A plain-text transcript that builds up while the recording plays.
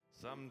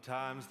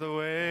Sometimes the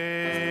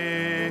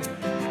way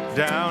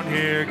down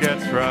here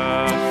gets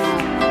rough.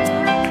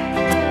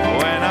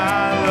 When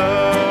I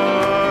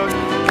look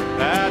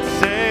at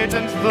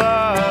Satan's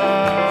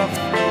bluff,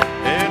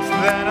 it's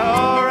then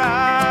I'll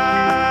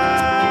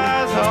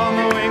rise on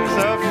the wings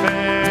of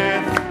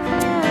faith.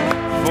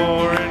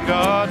 For in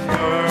God's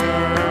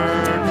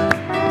word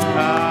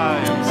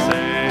I am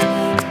safe.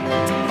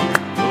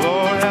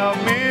 Lord, help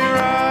me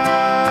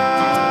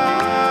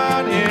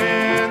run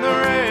in the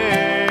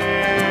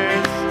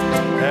race.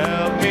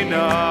 Help me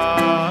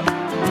not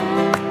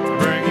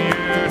bring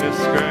you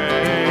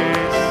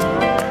disgrace,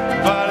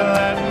 but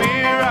let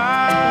me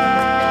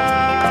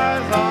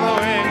rise on the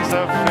wings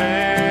of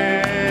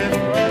faith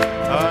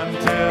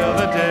until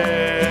the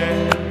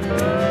day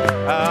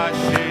I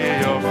see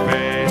your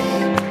face.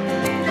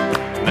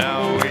 Now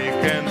we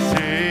can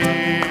see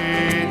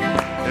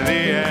the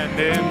end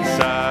in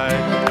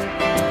sight,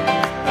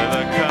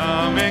 the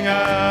coming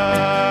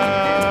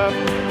up,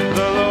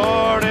 the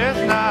Lord is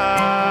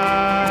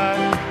nigh.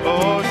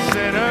 Oh,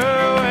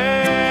 sinner,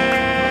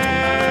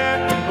 when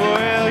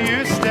will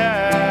you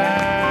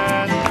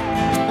stand?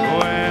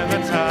 When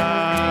the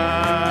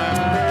time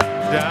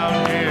down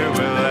here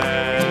will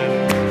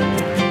end.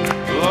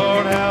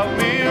 Lord, help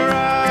me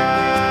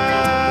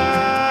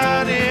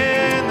run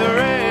in the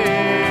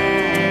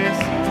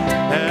race.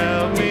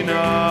 Help me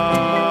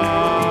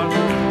not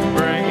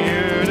bring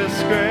you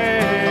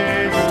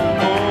disgrace.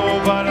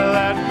 Oh, but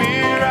let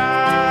me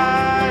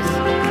rise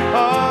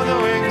on the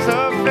wings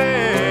of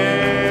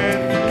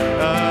faith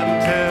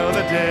until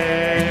the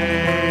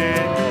day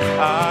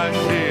I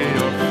see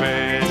your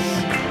face.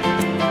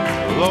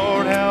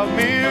 Lord, help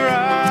me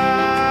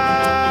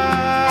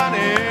run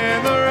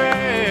in the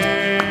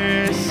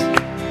race.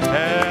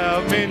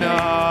 Help me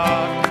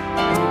not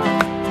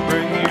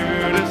bring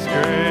you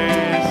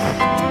disgrace,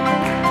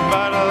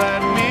 but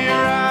let me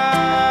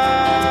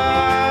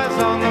rise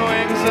on the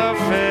wings of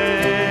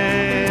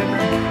faith.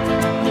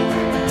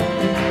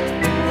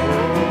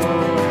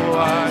 Oh, I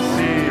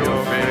see your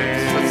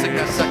face. Let's sing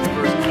that second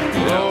verse.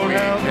 Lord, We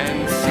help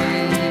can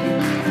see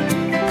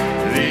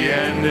the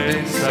end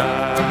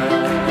inside,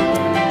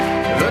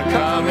 the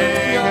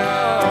coming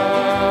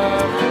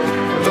of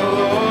the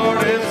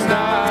Lord is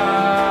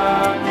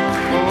nigh.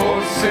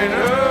 Oh,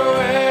 sinner,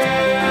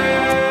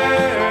 where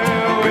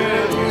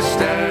will you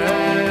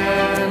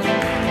stand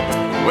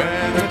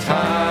when the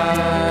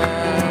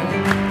time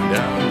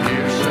down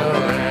here shall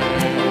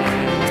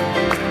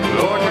end?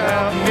 Lord,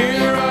 help me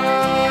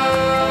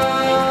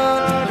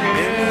run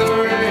in the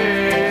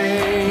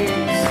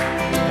race.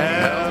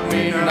 Help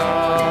me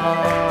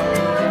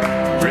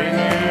not bring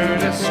you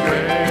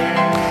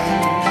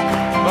disgrace,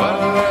 but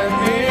let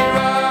me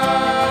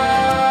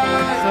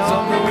rise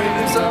on the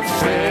wings of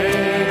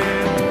faith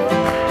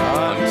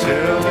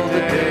until the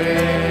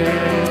day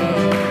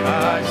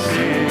I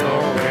see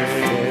your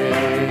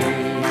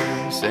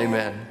face.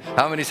 Amen.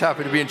 How many's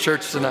happy to be in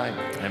church tonight?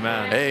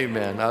 Amen.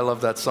 Amen. I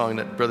love that song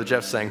that Brother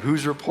Jeff sang.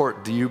 Whose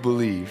report do you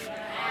believe?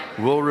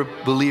 We'll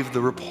believe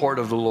the report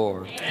of the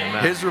Lord.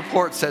 Amen. His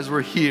report says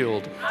we're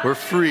healed, we're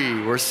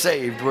free, we're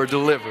saved, we're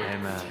delivered.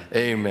 Amen.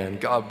 Amen.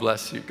 God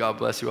bless you. God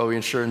bless you. Well,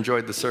 we sure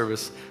enjoyed the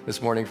service this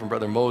morning from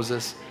Brother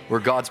Moses. We're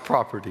God's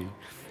property,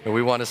 and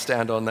we want to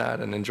stand on that,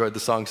 and enjoyed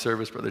the song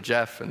service, Brother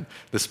Jeff, and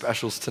the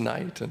specials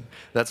tonight. And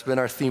that's been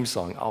our theme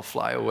song, I'll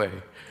Fly Away.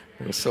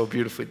 It was so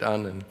beautifully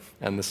done,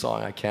 and the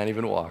song, I Can't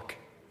Even Walk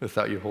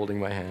Without You Holding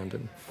My Hand.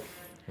 And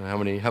how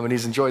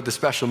many's enjoyed the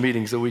special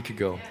meetings a week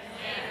ago?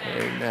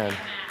 Amen.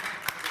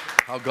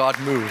 How God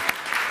moved.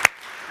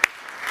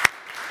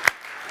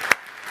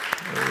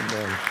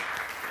 Amen.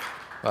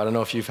 I don't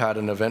know if you've had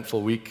an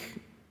eventful week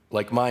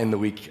like mine the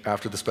week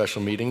after the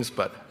special meetings,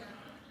 but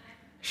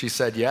she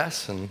said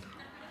yes, and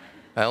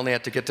I only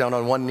had to get down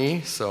on one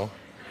knee, so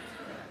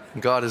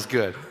God is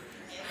good.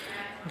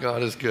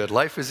 God is good.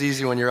 Life is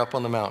easy when you're up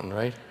on the mountain,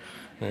 right?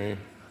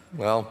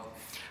 Well,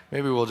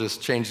 maybe we'll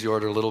just change the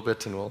order a little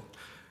bit, and we'll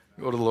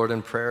go to the Lord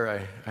in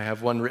prayer. I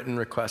have one written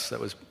request that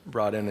was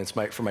brought in. It's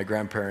for my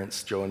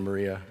grandparents, Joe and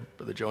Maria,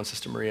 Brother Joe and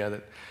Sister Maria,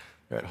 that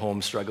they're at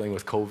home struggling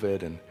with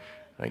COVID, and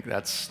I think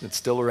it's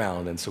still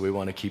around, and so we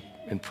want to keep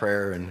in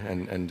prayer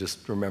and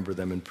just remember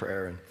them in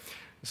prayer, and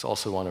just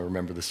also want to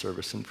remember the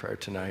service in prayer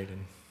tonight.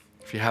 And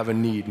if you have a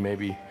need,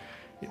 maybe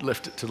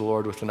lift it to the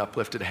Lord with an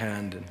uplifted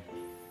hand, and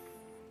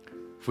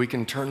if we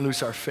can turn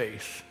loose our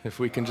faith, if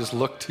we can just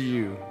look to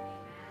you,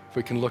 if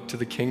we can look to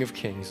the King of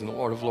Kings and the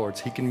Lord of Lords,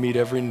 He can meet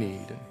every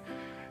need. And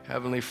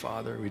Heavenly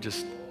Father, we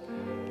just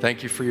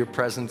thank you for your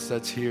presence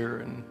that's here,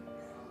 and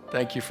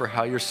thank you for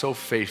how you're so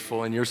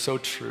faithful and you're so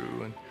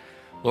true. And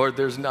Lord,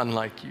 there's none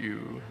like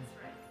you.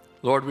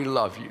 Lord, we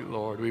love you,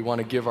 Lord. We want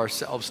to give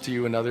ourselves to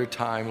you another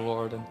time,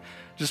 Lord, and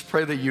just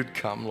pray that you'd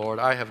come, Lord.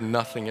 I have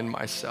nothing in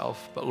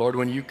myself, but Lord,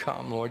 when you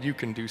come, Lord, you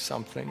can do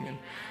something. And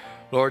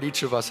Lord,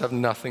 each of us have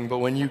nothing, but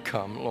when you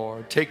come,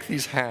 Lord, take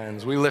these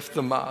hands, we lift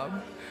them up.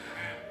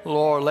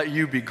 Lord, let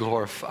you be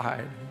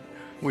glorified.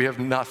 We have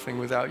nothing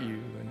without you.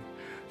 And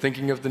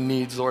thinking of the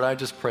needs, Lord, I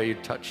just pray you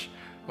touch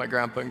my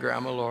grandpa and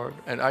grandma, Lord.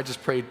 And I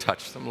just pray,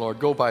 touch them, Lord.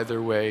 Go by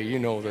their way. You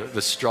know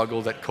the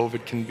struggle that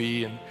COVID can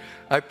be. And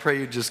I pray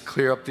you just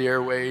clear up the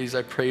airways.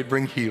 I pray you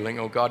bring healing,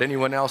 oh God.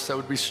 Anyone else that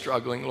would be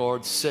struggling,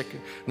 Lord, sick,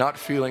 not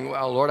feeling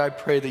well, Lord, I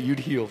pray that you'd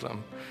heal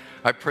them.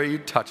 I pray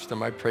you'd touch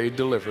them. I pray you'd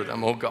deliver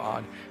them, oh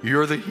God.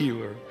 You're the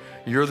healer.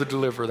 You're the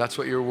deliverer. That's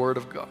what your word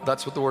of God,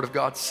 that's what the word of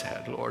God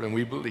said, Lord, and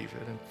we believe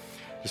it. And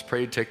just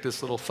pray you'd take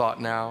this little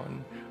thought now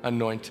and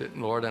anoint it,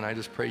 Lord, and I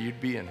just pray you'd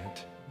be in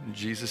it. In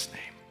Jesus'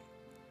 name.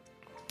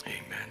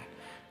 Amen.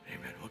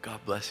 Amen. Well, God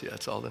bless you.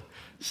 That's all the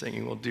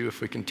singing we'll do.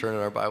 If we can turn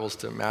our Bibles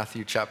to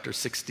Matthew chapter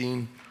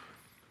 16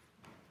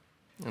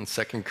 and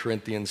 2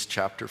 Corinthians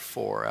chapter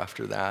 4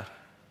 after that.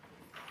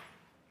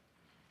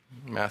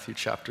 Matthew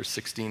chapter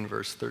 16,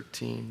 verse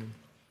 13.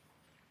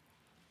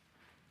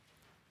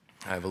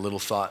 I have a little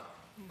thought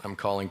I'm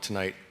calling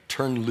tonight,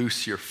 Turn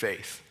Loose Your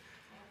Faith.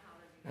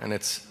 And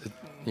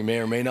you may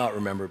or may not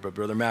remember, but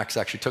Brother Max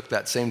actually took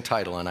that same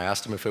title, and I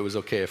asked him if it was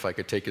okay if I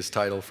could take his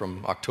title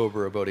from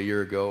October about a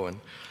year ago, and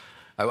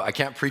I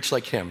can't preach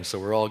like him, so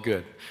we're all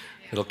good.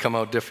 It'll come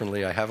out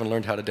differently. I haven't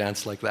learned how to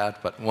dance like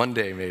that, but one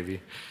day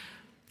maybe.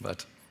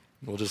 But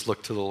we'll just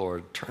look to the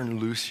Lord. Turn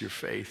loose your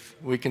faith.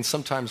 We can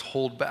sometimes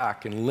hold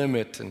back and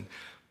limit,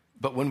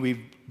 but when we've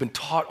been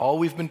taught all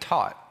we've been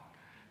taught,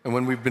 and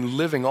when we've been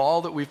living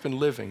all that we've been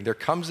living, there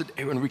comes a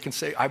day when we can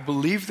say, I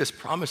believe this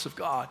promise of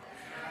God.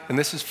 And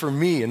this is for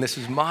me, and this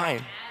is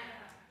mine.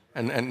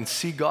 And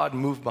see God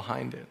move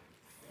behind it.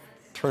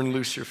 Turn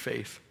loose your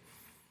faith.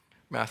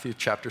 Matthew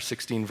chapter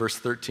 16, verse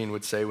 13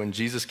 would say, when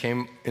Jesus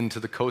came into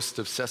the coast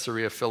of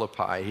Caesarea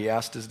Philippi, he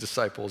asked his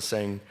disciples,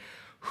 saying,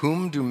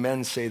 whom do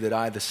men say that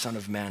I, the Son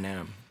of Man,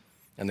 am?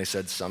 And they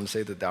said, some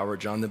say that thou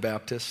art John the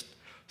Baptist,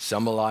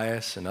 some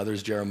Elias, and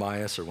others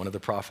Jeremiah, or one of the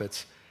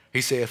prophets.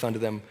 He saith unto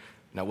them,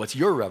 now what's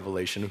your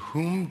revelation?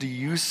 Whom do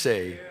you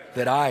say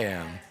that I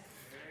am?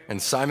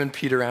 And Simon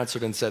Peter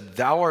answered and said,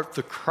 thou art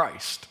the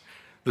Christ,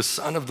 the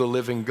Son of the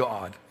living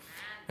God.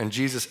 And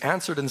Jesus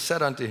answered and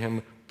said unto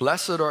him,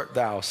 blessed art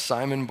thou,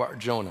 Simon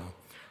Bar-Jonah,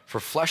 for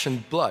flesh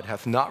and blood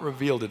hath not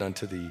revealed it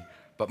unto thee,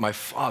 but my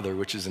Father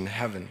which is in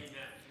heaven.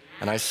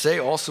 And I say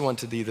also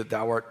unto thee that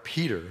thou art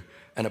Peter,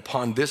 and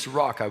upon this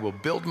rock I will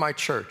build my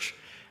church,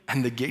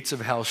 and the gates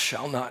of hell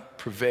shall not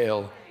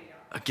prevail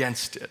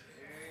against it.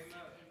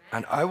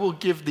 And I will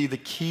give thee the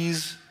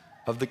keys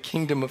of the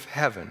kingdom of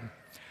heaven.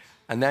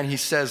 And then he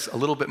says a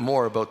little bit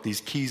more about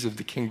these keys of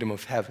the kingdom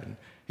of heaven.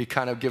 He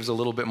kind of gives a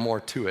little bit more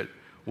to it.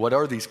 What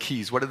are these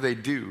keys? What do they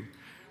do?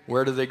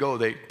 Where do they go?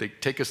 They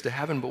take us to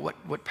heaven, but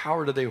what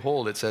power do they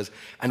hold? It says,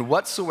 and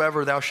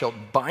whatsoever thou shalt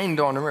bind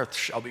on earth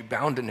shall be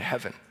bound in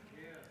heaven.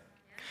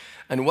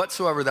 And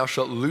whatsoever thou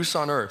shalt loose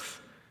on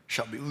earth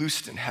shall be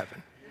loosed in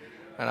heaven.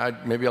 And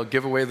maybe I'll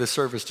give away the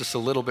service just a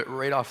little bit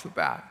right off the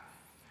bat.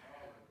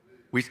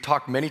 We've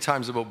talked many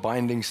times about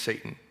binding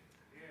Satan.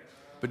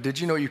 But did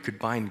you know you could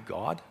bind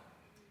God?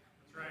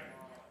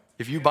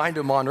 If you bind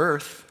him on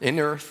earth, in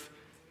earth,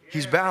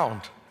 he's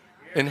bound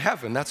in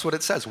heaven. That's what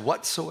it says,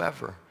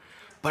 whatsoever.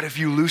 But if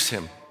you loose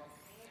him,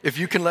 if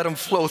you can let him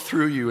flow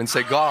through you and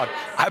say, God,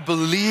 I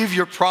believe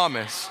your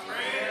promise,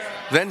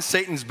 then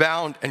Satan's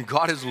bound and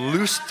God is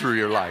loosed through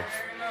your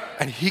life.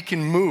 And he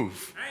can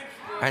move.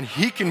 And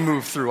he can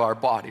move through our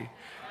body,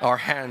 our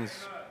hands.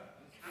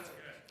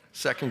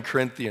 2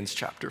 Corinthians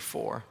chapter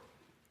 4.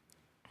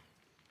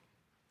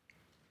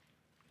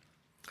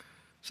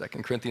 2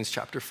 Corinthians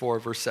chapter 4,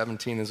 verse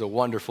 17 is a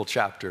wonderful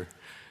chapter.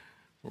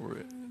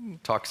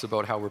 It talks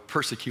about how we're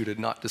persecuted,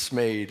 not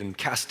dismayed, and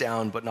cast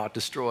down, but not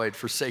destroyed,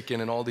 forsaken,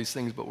 and all these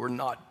things, but we're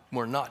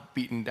not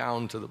beaten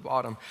down to the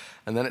bottom.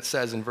 And then it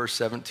says in verse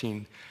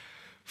 17,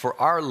 for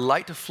our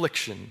light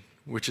affliction,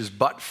 which is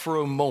but for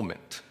a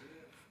moment,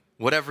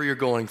 whatever you're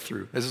going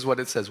through, this is what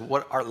it says,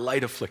 what our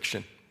light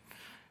affliction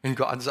in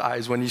God's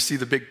eyes, when you see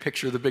the big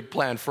picture, the big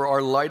plan, for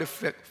our light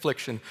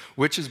affliction,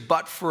 which is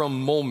but for a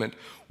moment,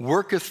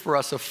 worketh for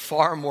us a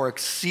far more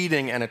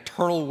exceeding and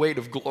eternal weight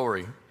of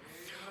glory,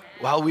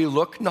 while we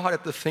look not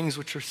at the things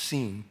which are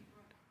seen,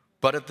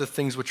 but at the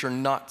things which are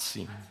not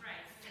seen.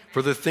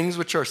 For the things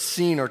which are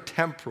seen are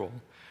temporal,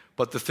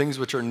 but the things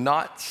which are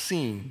not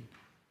seen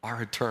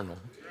are eternal.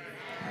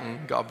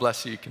 God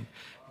bless you. You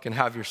can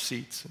have your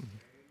seats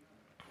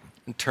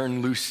and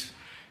turn loose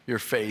your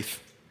faith.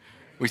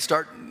 We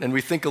start and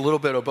we think a little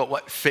bit about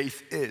what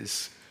faith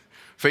is.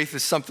 Faith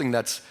is something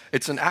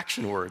it's an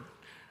action word.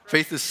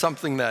 Faith is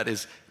something that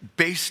is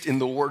based in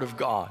the Word of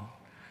God.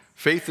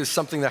 Faith is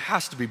something that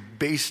has to be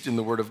based in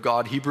the Word of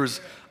God.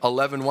 Hebrews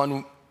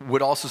 11:1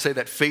 would also say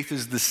that faith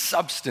is the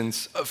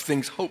substance of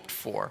things hoped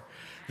for,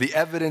 the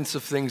evidence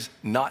of things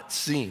not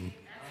seen,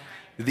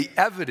 the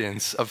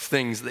evidence of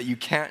things that you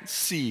can't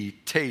see,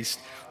 taste,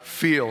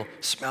 feel,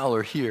 smell,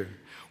 or hear.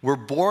 We're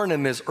born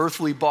in this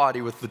earthly body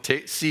with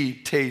the see,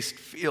 taste,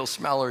 feel,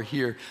 smell, or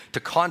hear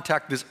to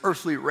contact this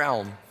earthly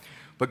realm.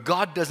 But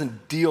God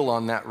doesn't deal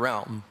on that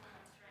realm.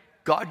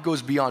 God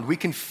goes beyond. We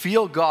can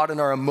feel God in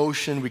our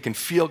emotion. We can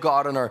feel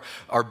God in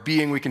our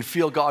being. We can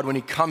feel God when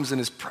he comes in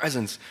his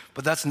presence.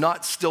 But that's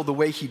not still the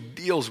way he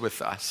deals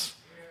with us.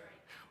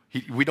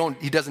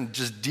 He doesn't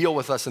just deal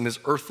with us in this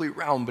earthly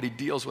realm, but he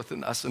deals with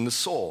us in the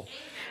soul.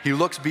 We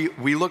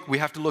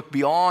have to look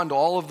beyond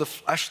all of the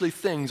fleshly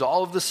things,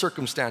 all of the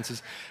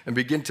circumstances, and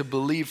begin to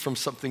believe from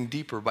something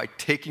deeper by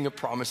taking a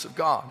promise of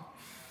God.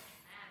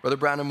 Brother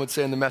Branham would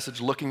say in the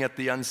message, looking at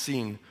the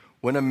unseen,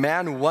 when a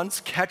man once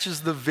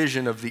catches the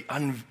vision of the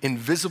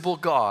invisible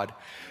God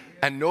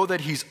and know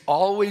that he's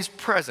always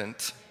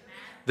present,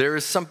 there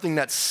is something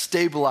that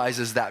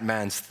stabilizes that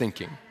man's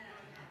thinking.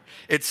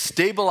 It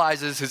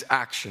stabilizes his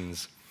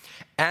actions.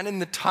 And in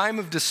the time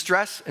of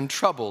distress and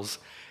troubles,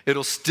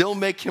 it'll still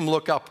make him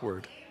look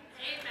upward.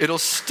 It'll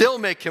still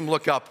make him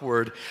look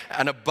upward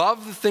and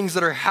above the things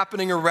that are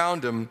happening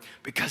around him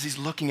because he's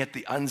looking at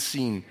the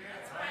unseen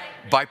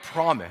by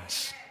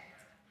promise.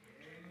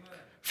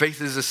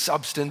 Faith is a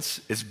substance.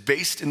 It's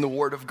based in the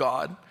Word of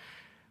God.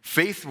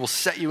 Faith will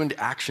set you into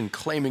action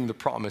claiming the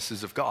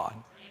promises of God.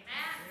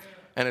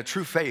 And a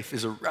true faith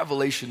is a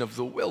revelation of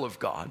the will of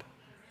God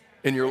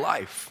in your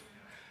life.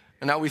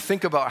 And now we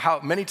think about how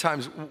many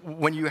times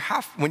when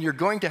you're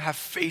going to have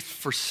faith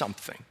for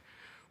something,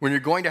 when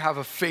you're going to have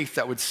a faith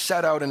that would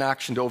set out in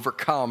action to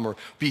overcome or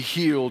be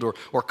healed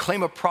or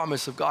claim a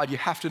promise of God, you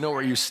have to know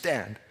where you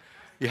stand.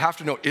 You have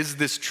to know, is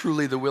this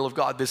truly the will of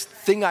God? This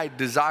thing I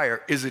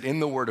desire, is it in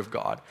the Word of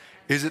God?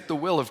 Is it the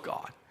will of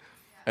God?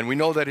 And we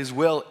know that His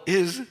will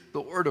is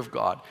the Word of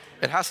God.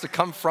 It has to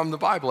come from the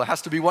Bible. It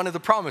has to be one of the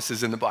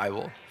promises in the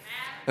Bible.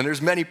 And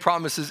there's many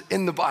promises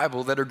in the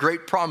Bible that are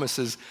great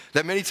promises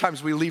that many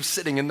times we leave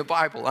sitting in the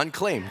Bible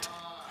unclaimed,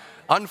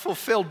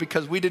 unfulfilled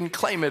because we didn't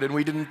claim it and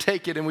we didn't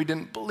take it and we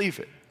didn't believe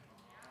it.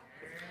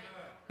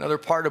 Another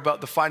part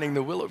about finding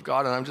the will of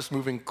God, and I'm just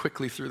moving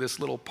quickly through this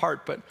little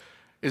part, but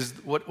is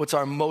what's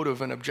our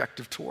motive and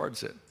objective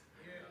towards it?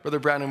 Brother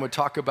Branham would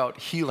talk about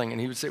healing,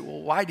 and he would say,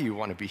 well, why do you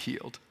want to be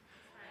healed?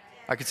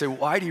 I could say,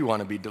 why do you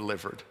want to be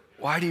delivered?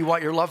 Why do you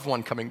want your loved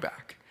one coming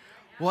back?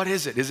 What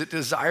is it? Is it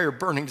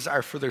burning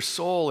desire for their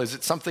soul? Is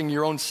it something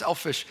your own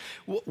selfish?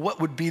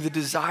 What would be the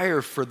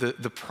desire for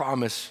the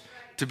promise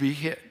to be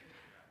hit?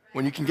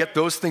 When you can get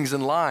those things in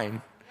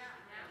line,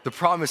 the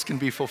promise can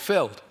be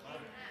fulfilled.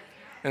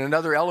 And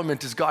another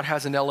element is God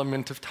has an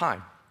element of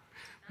time.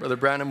 Brother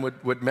Branham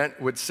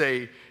would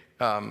say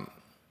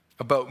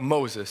about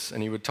Moses,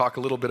 and he would talk a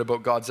little bit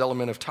about God's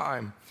element of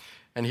time.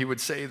 And he would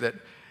say that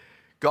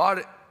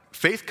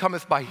faith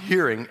cometh by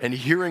hearing, and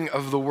hearing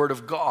of the word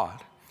of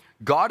God.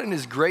 God and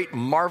his great,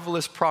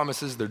 marvelous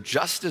promises, they're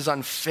just as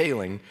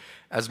unfailing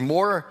as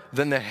more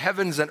than the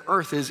heavens and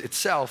earth is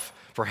itself.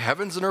 For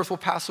heavens and earth will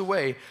pass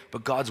away,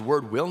 but God's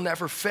word will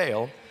never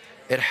fail.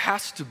 It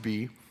has to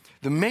be.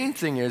 The main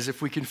thing is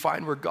if we can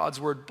find where God's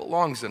word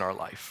belongs in our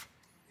life.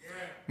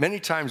 Many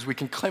times we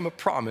can claim a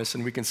promise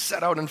and we can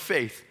set out in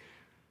faith,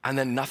 and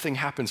then nothing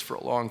happens for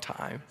a long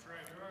time.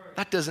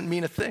 That doesn't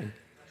mean a thing.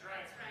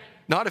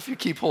 Not if you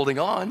keep holding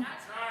on.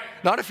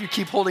 Not if you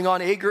keep holding on.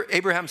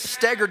 Abraham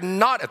staggered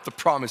not at the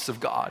promise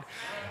of God.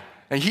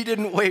 And he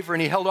didn't waver,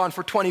 and he held on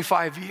for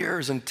 25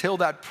 years until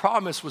that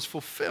promise was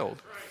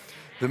fulfilled.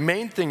 The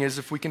main thing is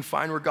if we can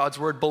find where God's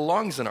word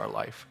belongs in our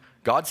life.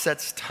 God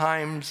sets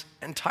times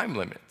and time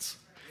limits.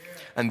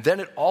 And then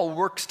it all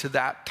works to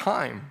that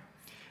time.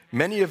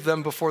 Many of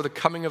them before the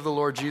coming of the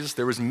Lord Jesus,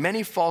 there was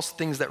many false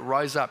things that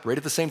rise up right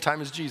at the same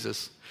time as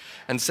Jesus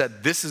and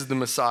said, this is the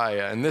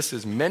Messiah, and this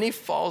is many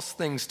false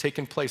things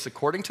taking place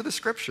according to the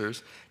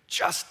scriptures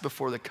just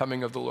before the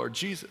coming of the Lord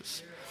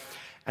Jesus.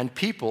 And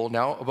people,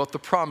 now about the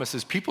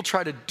promises, people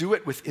try to do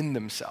it within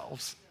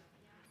themselves.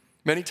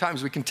 Many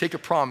times we can take a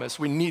promise,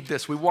 we need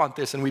this, we want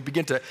this, and we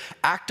begin to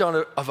act on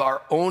it of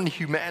our own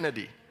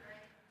humanity.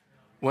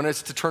 When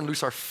it's to turn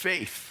loose our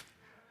faith,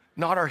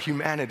 not our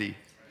humanity.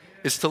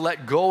 It's to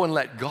let go and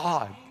let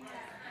God,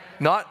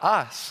 not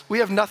us. We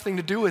have nothing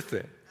to do with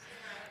it.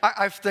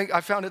 I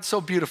found it so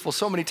beautiful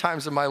so many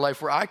times in my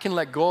life where I can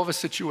let go of a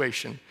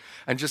situation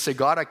and just say,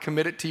 God, I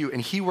commit it to you,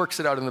 and he works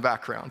it out in the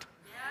background.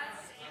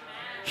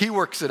 He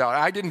works it out.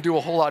 I didn't do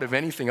a whole lot of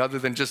anything other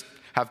than just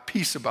have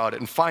peace about it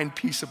and find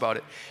peace about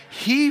it.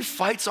 He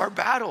fights our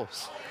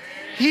battles.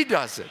 He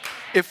does it.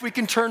 If we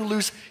can turn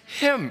loose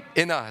him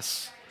in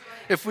us,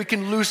 if we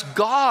can loose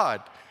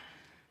God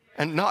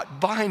and not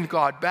bind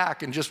God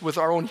back and just with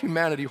our own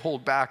humanity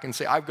hold back and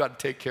say, I've got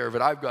to take care of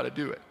it, I've got to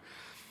do it.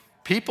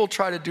 People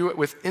try to do it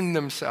within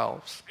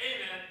themselves.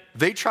 Amen.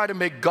 They try to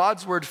make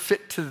God's word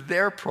fit to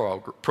their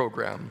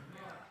program.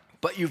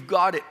 But you've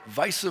got it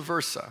vice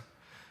versa.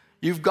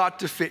 You've got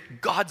to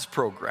fit God's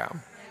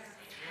program.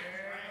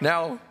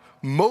 Now,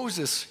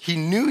 Moses, he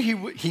knew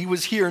he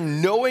was here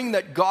knowing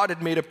that God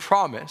had made a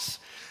promise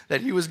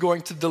that he was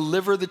going to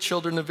deliver the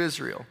children of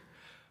Israel.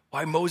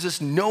 Why,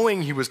 Moses,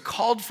 knowing he was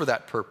called for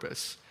that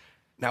purpose.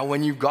 Now,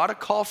 when you've got a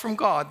call from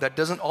God, that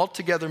doesn't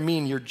altogether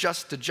mean you're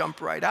just to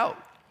jump right out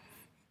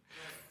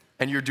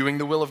and you're doing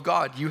the will of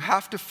God. You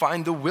have to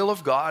find the will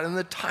of God and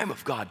the time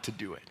of God to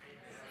do it.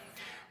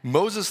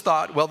 Moses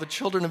thought, well, the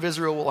children of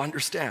Israel will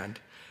understand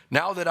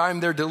now that I'm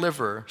their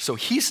deliverer. So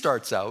he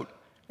starts out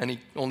and he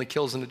only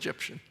kills an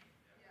Egyptian.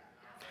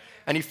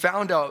 And he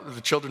found out that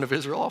the children of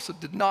Israel also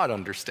did not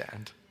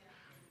understand.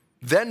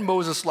 Then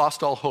Moses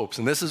lost all hopes,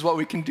 and this is what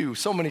we can do.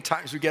 So many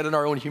times we get in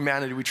our own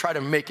humanity, we try to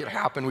make it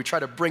happen, we try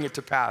to bring it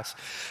to pass,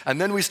 and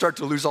then we start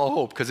to lose all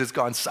hope because it's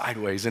gone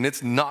sideways, and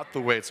it's not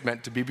the way it's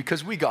meant to be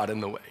because we got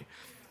in the way.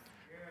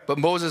 But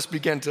Moses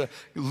began to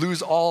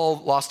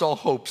lost all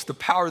hopes, the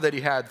power that he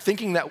had,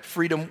 thinking that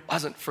freedom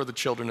wasn't for the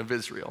children of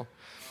Israel.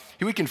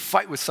 We can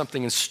fight with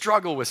something and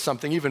struggle with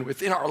something even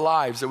within our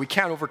lives that we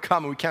can't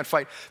overcome and we can't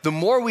fight. The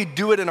more we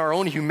do it in our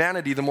own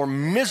humanity, the more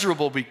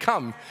miserable we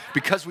become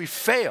because we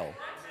fail.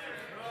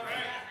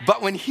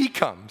 But when he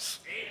comes,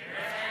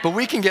 but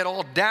we can get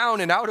all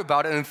down and out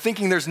about it and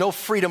thinking there's no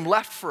freedom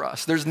left for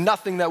us. There's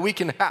nothing that we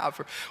can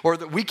have or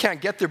that we can't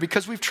get there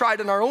because we've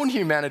tried in our own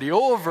humanity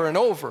over and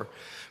over.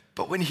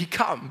 But when he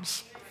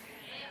comes,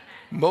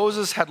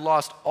 Moses had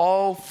lost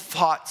all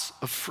thoughts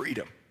of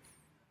freedom.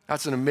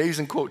 That's an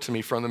amazing quote to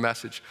me from the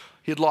Message.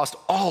 He had lost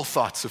all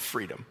thoughts of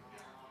freedom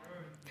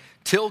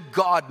till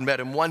God met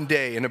him one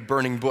day in a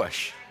burning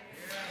bush.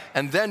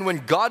 And then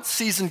when God's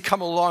season come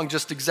along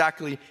just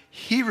exactly,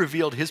 he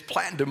revealed his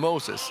plan to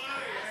Moses.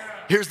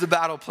 Here's the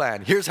battle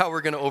plan. Here's how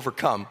we're going to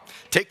overcome.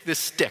 Take this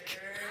stick.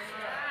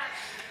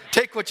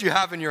 Take what you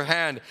have in your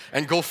hand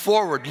and go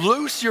forward.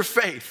 Loose your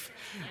faith,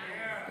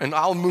 and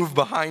I'll move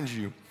behind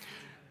you.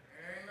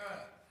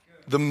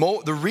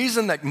 The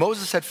reason that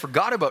Moses had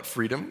forgot about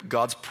freedom,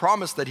 God's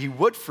promise that he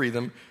would free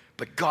them,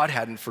 but God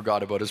hadn't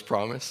forgot about his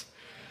promise.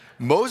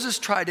 Moses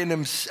tried in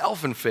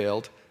himself and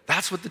failed.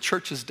 That's what the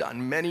church has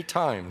done many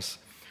times.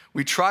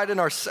 We tried in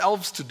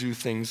ourselves to do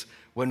things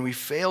when we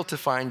fail to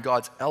find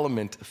God's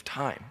element of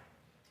time.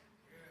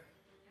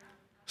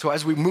 So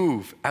as we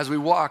move, as we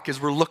walk, as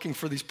we're looking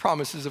for these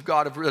promises of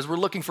God, as we're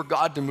looking for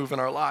God to move in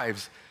our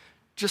lives,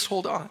 just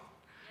hold on.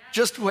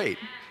 Just wait.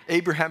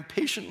 Abraham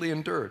patiently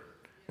endured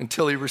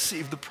until he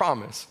received the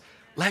promise.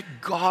 Let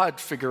God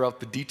figure out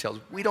the details.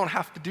 We don't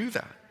have to do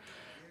that.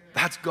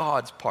 That's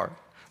God's part.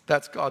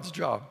 That's God's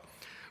job.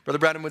 Brother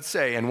Branham would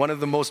say, and one of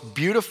the most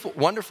beautiful,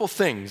 wonderful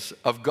things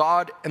of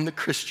God and the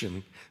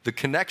Christian, the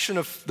connection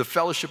of the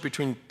fellowship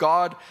between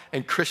God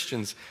and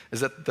Christians,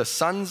 is that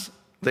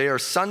they are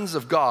sons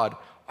of God,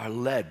 are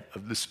led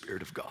of the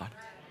Spirit of God.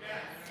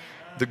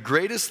 The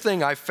greatest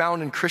thing I've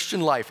found in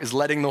Christian life is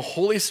letting the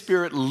Holy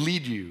Spirit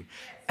lead you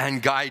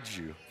and guide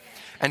you.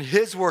 And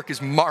his work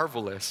is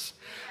marvelous.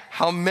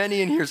 How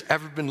many in here has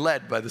ever been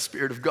led by the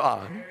Spirit of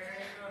God?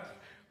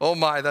 Oh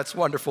my, that's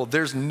wonderful.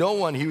 There's no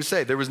one, he would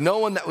say, there was no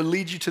one that would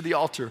lead you to the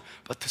altar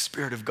but the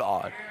Spirit of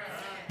God.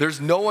 There's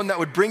no one that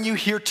would bring you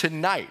here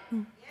tonight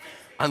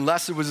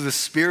unless it was the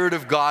Spirit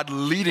of God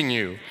leading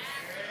you.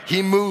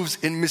 He moves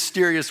in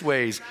mysterious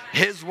ways,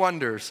 his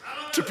wonders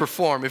to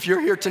perform. If you're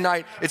here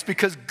tonight, it's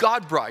because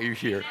God brought you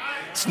here.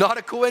 It's not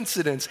a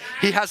coincidence.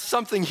 He has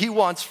something he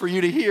wants for you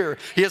to hear.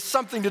 He has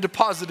something to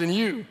deposit in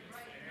you.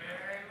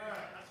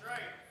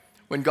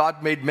 When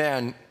God made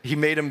man, he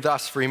made him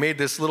thus, for he made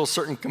this little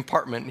certain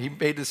compartment. He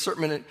made this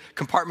certain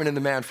compartment in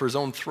the man for his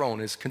own throne,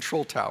 his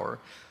control tower.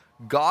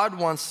 God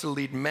wants to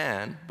lead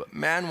man, but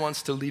man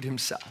wants to lead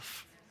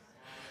himself.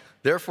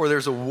 Therefore,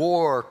 there's a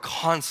war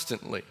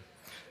constantly.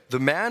 The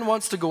man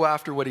wants to go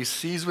after what he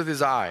sees with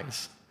his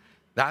eyes.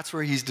 That's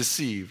where he's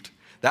deceived.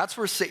 That's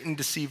where Satan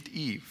deceived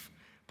Eve,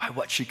 by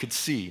what she could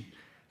see.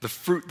 The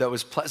fruit that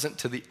was pleasant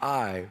to the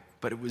eye,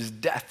 but it was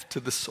death to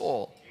the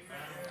soul.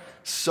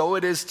 So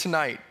it is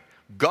tonight.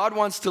 God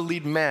wants to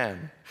lead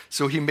man,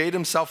 so he made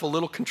himself a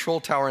little control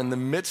tower in the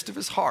midst of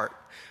his heart,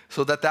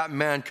 so that that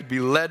man could be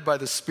led by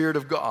the Spirit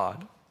of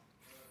God.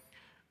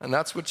 And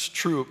that's what's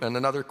true, and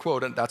another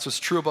quote, and that's what's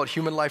true about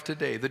human life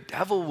today. The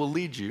devil will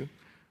lead you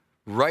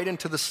right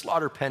into the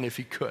slaughter pen if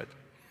he could.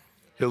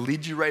 He'll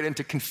lead you right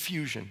into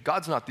confusion.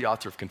 God's not the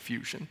author of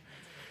confusion.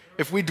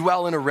 If we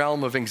dwell in a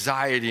realm of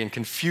anxiety and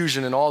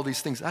confusion and all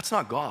these things, that's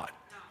not God.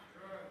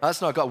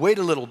 That's not God. Wait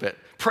a little bit.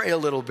 Pray a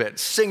little bit.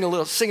 Sing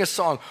a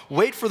song.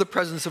 Wait for the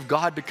presence of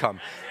God to come.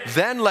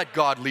 Then let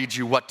God lead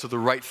you what the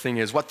right thing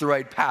is, what the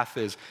right path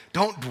is.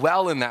 Don't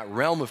dwell in that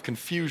realm of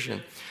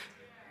confusion.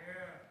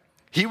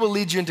 He will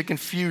lead you into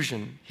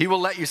confusion. He will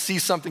let you see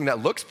something that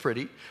looks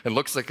pretty and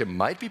looks like it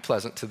might be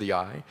pleasant to the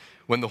eye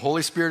when the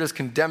Holy Spirit is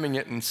condemning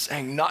it and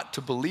saying not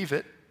to believe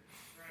it.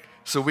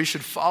 So we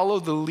should follow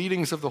the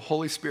leadings of the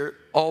Holy Spirit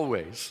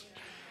always.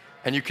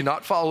 And you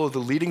cannot follow the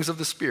leadings of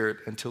the Spirit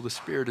until the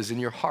Spirit is in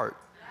your heart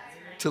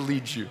to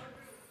lead you.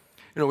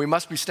 We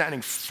must be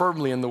standing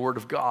firmly in the Word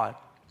of God.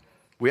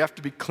 We have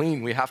to be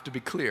clean. We have to be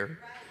clear.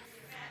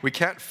 We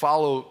can't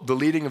follow the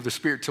leading of the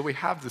Spirit till we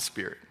have the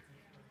Spirit.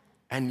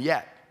 And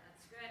yet,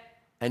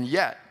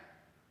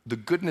 the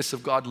goodness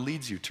of God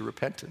leads you to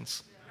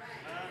repentance.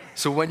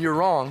 So when you're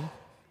wrong,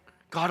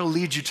 God will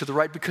lead you to the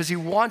right because he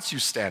wants you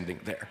standing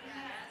there.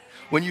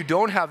 When you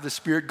don't have the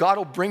Spirit, God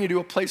will bring you to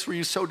a place where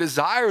you so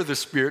desire the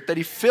Spirit that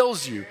he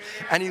fills you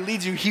and he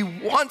leads you. He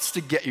wants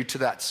to get you to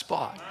that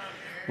spot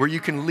where you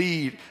can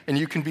lead and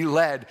you can be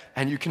led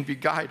and you can be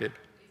guided.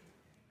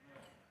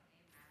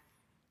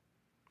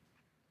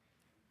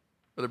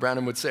 Brother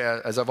Branham would say,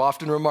 as I've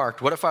often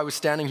remarked, what if I was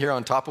standing here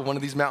on top of one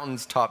of these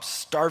mountains tops,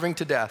 starving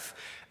to death,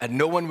 and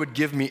no one would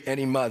give me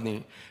any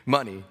money?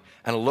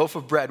 and a loaf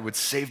of bread would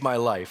save my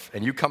life,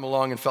 and you come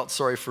along and felt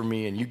sorry for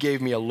me, and you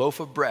gave me a loaf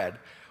of bread,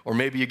 or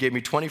maybe you gave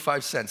me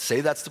 25 cents,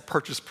 say that's the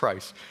purchase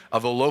price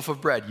of a loaf of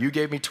bread, you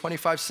gave me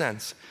 25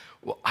 cents,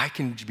 well, I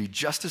can be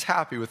just as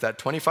happy with that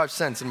 25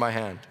 cents in my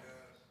hand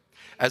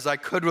as I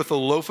could with a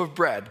loaf of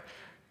bread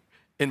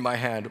in my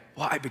hand.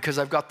 Why? Because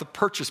I've got the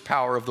purchase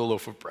power of the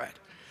loaf of bread.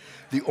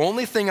 The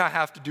only thing I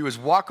have to do is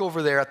walk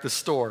over there at the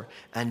store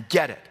and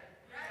get it.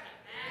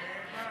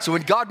 So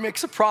when God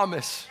makes a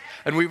promise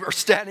and we are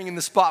standing in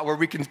the spot where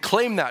we can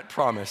claim that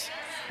promise,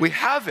 we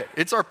have it.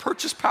 It's our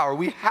purchase power.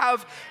 We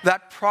have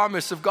that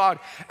promise of God,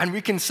 and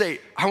we can say,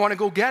 I want to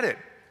go get it.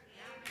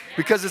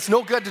 Because it's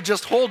no good to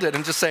just hold it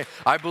and just say,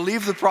 I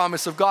believe the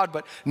promise of God,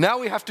 but now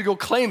we have to go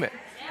claim it.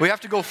 We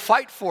have to go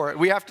fight for it.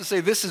 We have to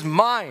say, this is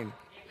mine.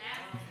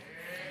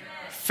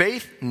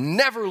 Faith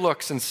never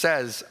looks and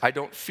says, I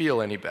don't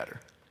feel any better.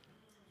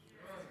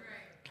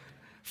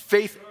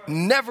 Faith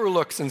never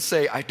looks and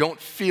say, I don't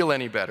feel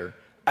any better.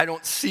 I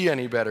don't see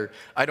any better.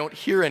 I don't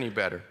hear any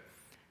better.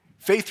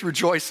 Faith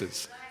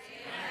rejoices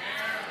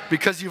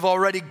because you've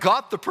already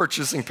got the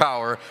purchasing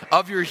power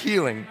of your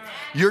healing.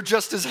 You're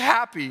just as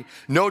happy,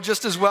 know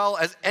just as well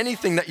as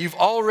anything that you've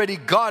already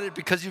got it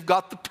because you've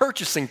got the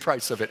purchasing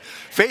price of it.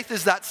 Faith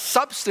is that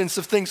substance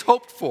of things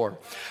hoped for,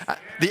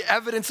 the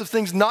evidence of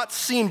things not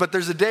seen, but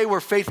there's a day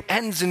where faith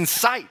ends in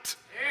sight.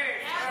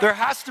 There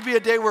has to be a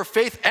day where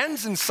faith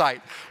ends in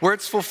sight, where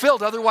it's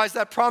fulfilled. Otherwise,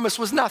 that promise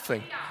was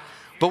nothing.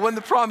 But when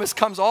the promise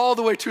comes all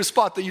the way to a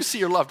spot that you see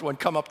your loved one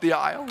come up the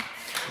aisle,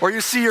 or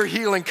you see your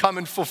healing come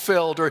and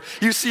fulfilled, or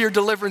you see your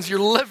deliverance, you're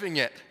living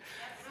it.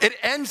 It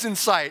ends in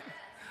sight.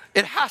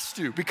 It has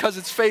to, because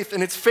it's faith,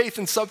 and it's faith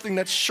in something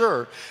that's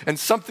sure and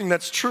something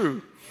that's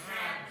true.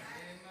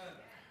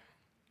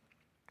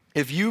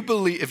 If you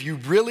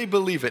really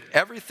believe it,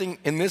 everything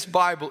in this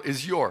Bible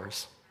is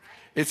yours.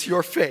 It's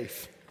your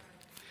faith.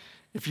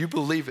 If you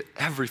believe it,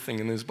 everything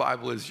in this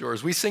Bible is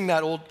yours. We sing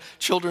that old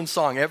children's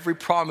song, every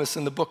promise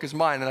in the book is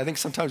mine, and I think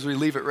sometimes we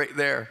leave it right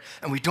there,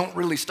 and we don't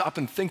really stop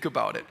and think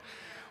about it.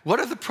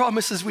 What are the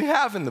promises we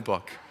have in the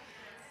book?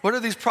 What are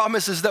these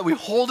promises that we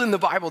hold in the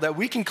Bible that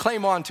we can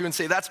claim on to and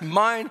say, that's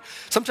mine?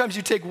 Sometimes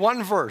you take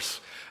one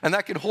verse, and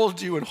that can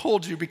hold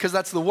you because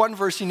that's the one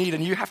verse you need,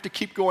 and you have to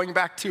keep going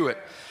back to it.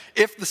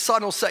 If the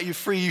Son will set you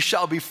free, you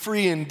shall be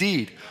free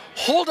indeed.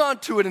 Hold on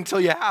to it until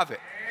you have it.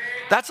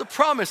 That's a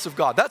promise of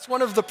God. That's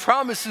one of the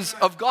promises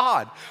of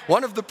God.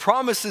 One of the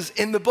promises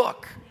in the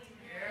book.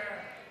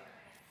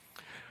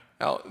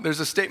 Now,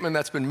 there's a statement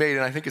that's been made,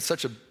 and I think it's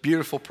such a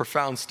beautiful,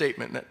 profound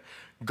statement, that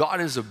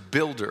God is a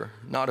builder,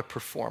 not a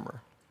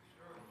performer.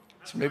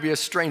 It's maybe a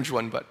strange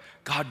one, but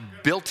God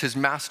built his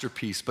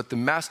masterpiece, but the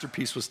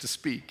masterpiece was to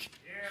speak.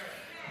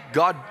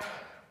 God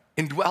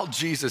indwelled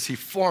Jesus, he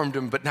formed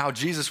him, but now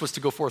Jesus was to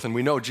go forth, and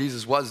we know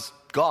Jesus was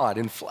God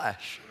in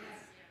flesh.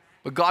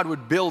 But God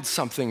would build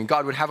something, and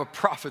God would have a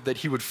prophet that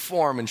he would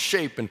form and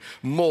shape and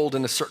mold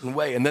in a certain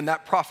way. And then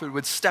that prophet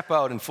would step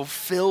out and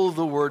fulfill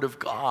the word of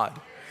God.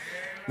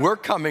 We're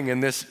coming in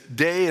this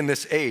day, in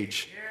this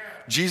age.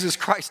 Jesus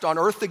Christ on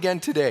earth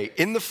again today,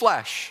 in the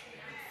flesh.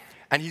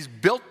 And he's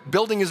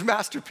building his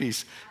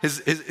masterpiece,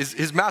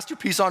 his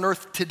masterpiece on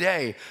earth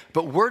today.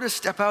 But we're to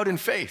step out in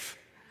faith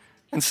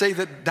and say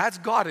that that's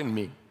God in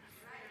me.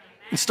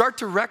 And start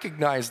to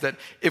recognize that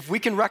if we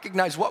can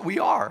recognize what we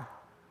are,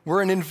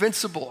 we're an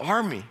invincible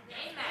army.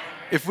 Amen.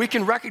 If we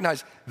can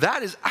recognize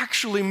that is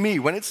actually me.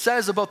 When it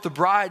says about the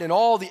bride and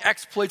all the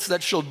exploits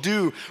that she'll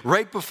do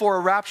right before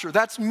a rapture,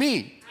 that's me.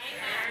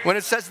 Amen. When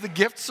it says the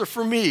gifts are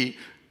for me,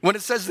 when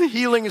it says the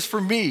healing is for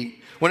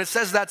me, when it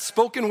says that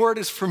spoken word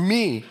is for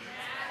me, Amen.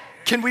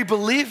 Can we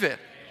believe it?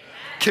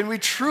 Amen. Can we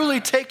truly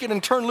take it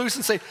and turn loose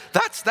and say,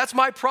 that's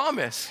my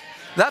promise.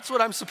 That's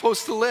what I'm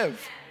supposed to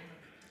live.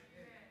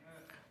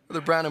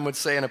 Brother Branham would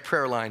say in a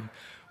prayer line,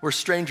 we're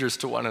strangers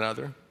to one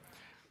another.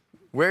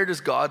 Where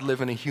does God live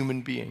in a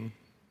human being?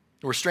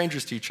 We're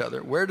strangers to each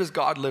other. Where does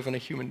God live in a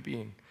human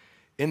being?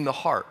 In the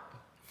heart.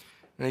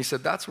 And he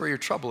said, that's where your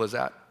trouble is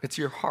at. It's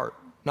your heart.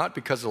 Not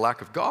because of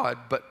lack of God,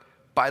 but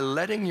by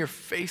letting your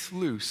faith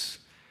loose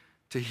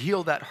to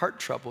heal that heart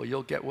trouble,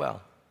 you'll get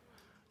well.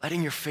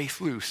 Letting your faith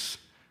loose.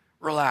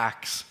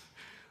 Relax.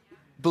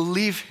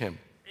 Believe him.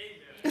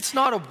 It's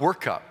not a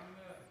workup.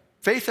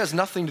 Faith has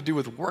nothing to do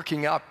with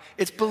working up.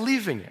 It's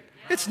believing it.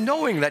 It's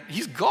knowing that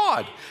he's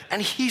God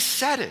and he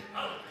said it.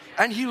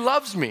 And he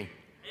loves me. Amen.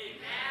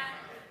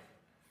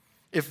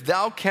 If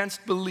thou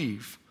canst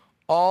believe,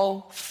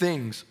 all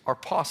things are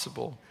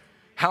possible.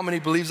 How many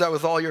believes that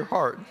with all your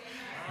heart?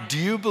 Amen. Do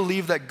you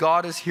believe that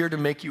God is here to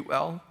make you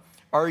well?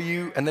 Are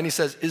you, and then he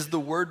says, is the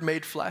word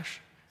made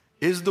flesh?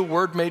 Is the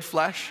word made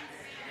flesh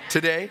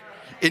today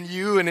in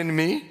you and in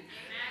me? Amen.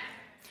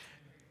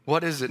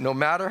 What is it? No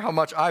matter how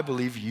much I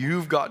believe,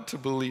 you've got to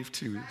believe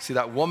too. See,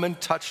 that woman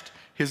touched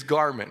his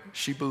garment.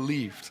 She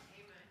believed.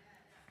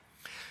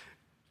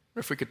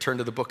 If we could turn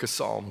to the book of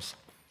Psalms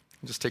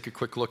and just take a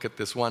quick look at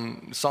this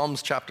one.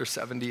 Psalms chapter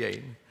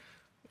 78,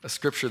 a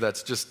scripture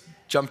that's just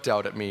jumped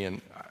out at me.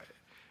 And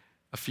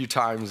a few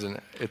times, and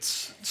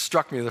it's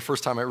struck me the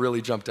first time it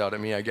really jumped out at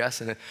me, I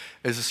guess, and it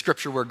is a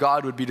scripture where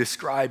God would be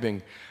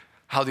describing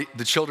how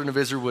the children of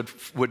Israel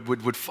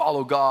would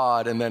follow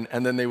God, and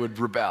then they would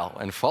rebel,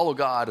 and follow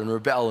God and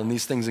rebel, and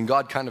these things, and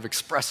God kind of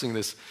expressing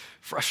this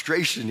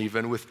frustration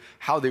even with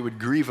how they would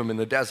grieve him in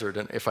the desert,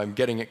 and if I'm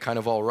getting it kind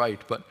of all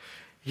right, but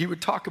he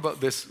would talk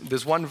about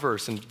this one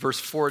verse in verse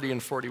 40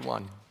 and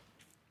 41.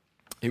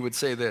 He would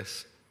say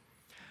this: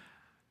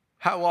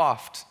 how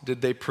oft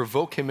did they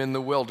provoke him in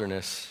the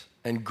wilderness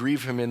and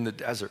grieve him in the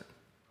desert?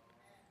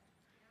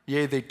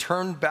 Yea, they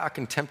turned back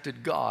and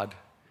tempted God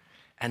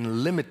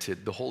and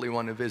limited the Holy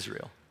One of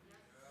Israel.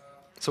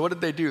 So what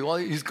did they do? Well,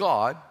 he's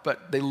God,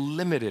 but they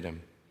limited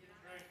him.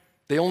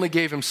 They only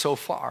gave him so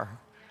far.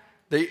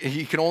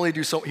 He could only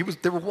do so.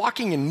 They were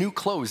walking in new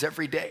clothes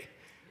every day,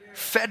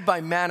 fed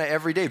by manna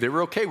every day. They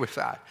were okay with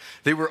that.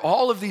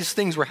 All of these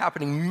things were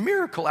happening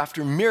miracle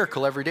after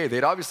miracle every day.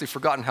 They'd obviously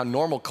forgotten how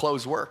normal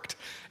clothes worked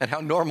and how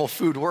normal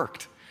food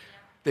worked.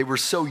 They were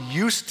so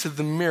used to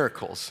the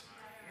miracles,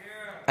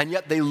 and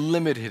yet they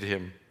limited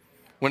him.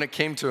 When it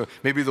came to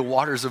maybe the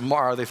waters of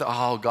Marah, they thought,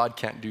 oh, God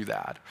can't do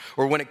that.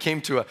 Or when it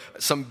came to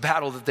some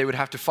battle that they would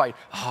have to fight,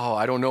 oh,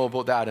 I don't know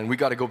about that, and we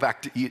got to go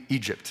back to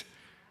Egypt.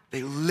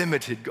 They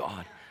limited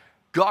God.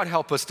 God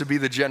help us to be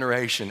the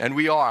generation, and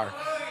we are,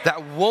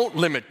 that won't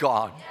limit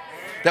God.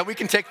 That we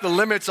can take the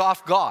limits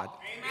off God.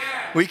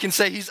 We can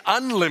say he's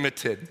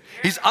unlimited.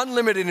 He's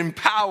unlimited in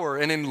power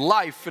and in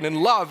life and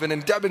in love and in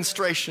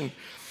demonstration.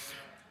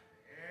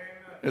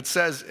 It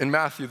says in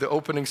Matthew, the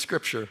opening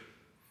scripture,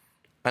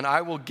 and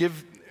I will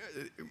give,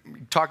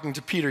 talking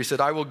to Peter, he said,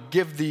 I will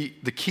give the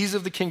keys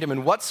of the kingdom,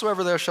 and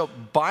whatsoever thou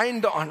shalt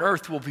bind on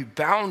earth will be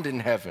bound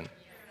in heaven.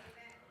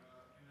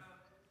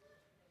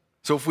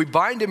 So if we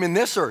bind him in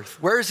this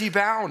earth, where is he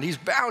bound? He's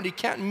bound, he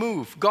can't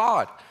move,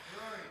 God.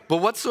 But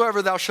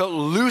whatsoever thou shalt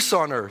loose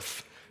on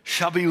earth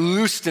shall be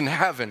loosed in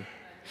heaven.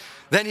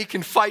 Then he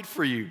can fight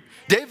for you.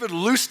 David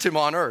loosed him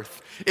on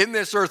earth, in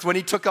this earth, when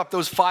he took up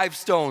those 5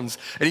 stones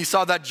and he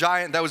saw that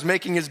giant that was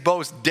making his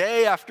boast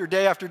day after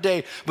day after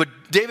day. But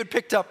David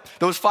picked up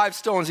those 5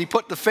 stones, he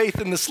put the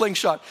faith in the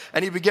slingshot,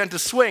 and he began to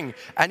swing,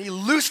 and he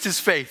loosed his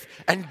faith,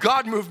 and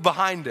God moved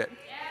behind it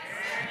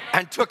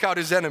and took out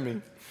his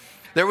enemy.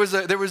 There was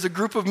a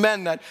group of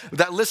men that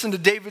listened to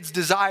David's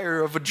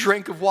desire of a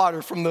drink of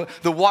water from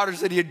the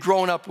waters that he had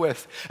grown up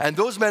with. And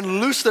those men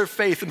loosed their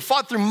faith and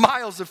fought through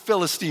miles of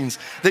Philistines.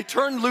 They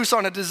turned loose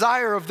on a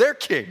desire of their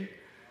king.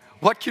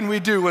 What can we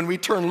do when we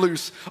turn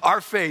loose our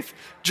faith,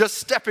 just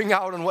stepping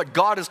out on what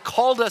God has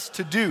called us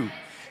to do?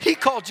 He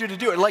called you to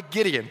do it, like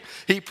Gideon.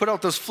 He put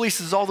out those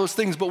fleeces, all those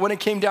things, but when it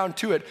came down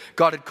to it,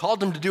 God had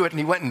called him to do it, and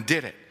he went and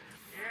did it.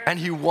 And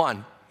he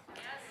won.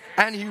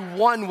 And he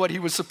won what he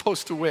was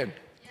supposed to win.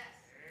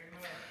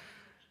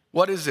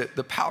 What is it?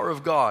 The power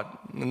of God.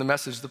 In the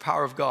message, the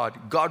power of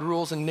God. God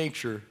rules in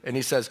nature, and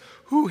he says,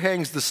 who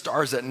hangs the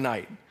stars at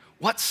night?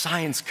 What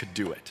science could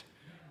do it?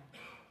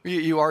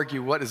 You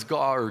argue, what is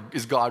God, or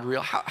is God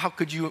real? How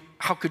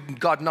could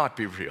God not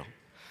be real?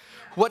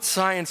 What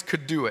science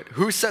could do it?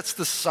 Who sets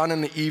the sun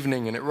in the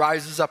evening and it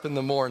rises up in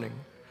the morning?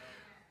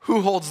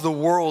 Who holds the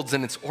worlds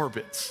in its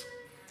orbits?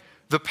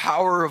 The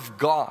power of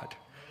God.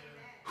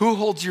 Who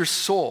holds your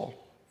soul?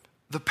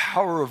 The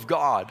power of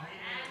God.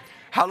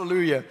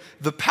 Hallelujah.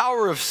 The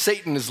power of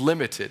Satan is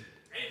limited.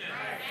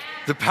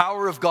 The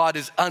power of God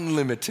is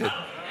unlimited.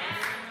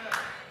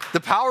 The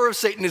power of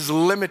Satan is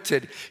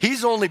limited.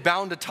 He's only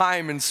bound to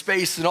time and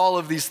space and all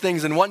of these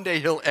things, and one day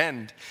he'll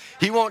end.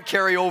 He won't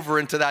carry over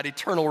into that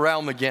eternal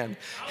realm again.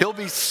 He'll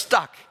be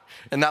stuck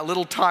in that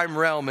little time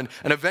realm, and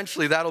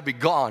eventually that'll be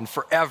gone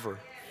forever.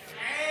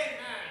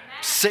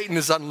 Satan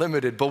is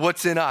unlimited, but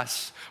what's in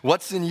us,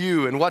 what's in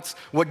you, and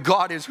what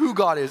God is, who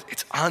God is,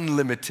 it's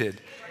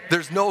unlimited.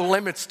 There's no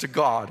limits to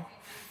God.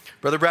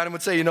 Brother Branham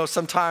would say,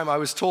 I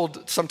was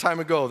told some time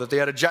ago that they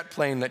had a jet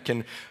plane that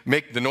can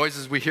make the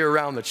noises we hear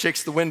around that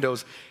shakes the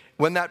windows.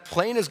 When that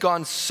plane has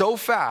gone so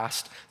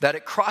fast that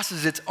it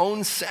crosses its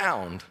own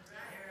sound,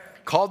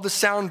 called the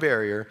sound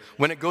barrier,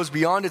 when it goes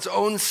beyond its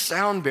own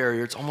sound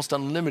barrier, it's almost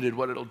unlimited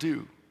what it'll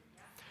do.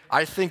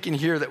 I think in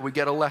here that we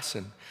get a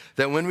lesson,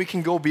 that when we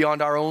can go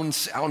beyond our own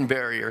sound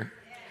barrier,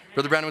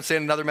 Brother Branham would say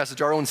in another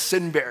message, our own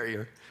sin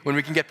barrier, when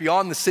we can get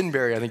beyond the sin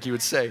barrier, I think he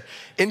would say,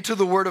 into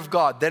the Word of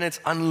God, then it's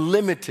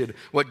unlimited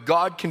what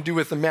God can do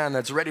with a man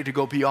that's ready to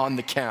go beyond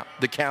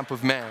the camp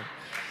of man.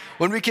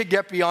 When we can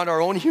get beyond our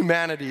own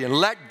humanity and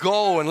let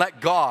go and let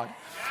God,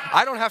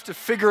 I don't have to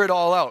figure it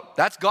all out.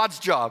 That's God's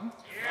job.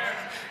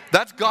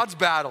 That's God's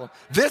battle.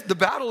 The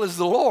battle is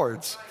the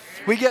Lord's.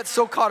 We get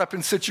so caught up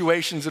in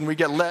situations, and we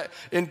get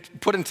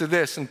put into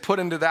this and put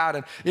into that.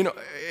 And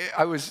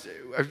I was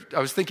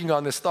thinking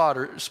on this thought,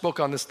 or spoke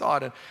on this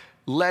thought, and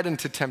led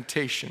into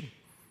temptation.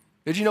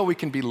 Did you know we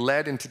can be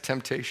led into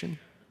temptation?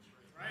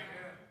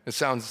 It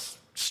sounds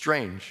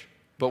strange,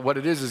 but what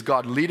it is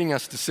God leading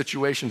us to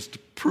situations to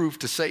prove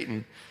to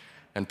Satan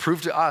and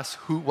prove to us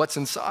what's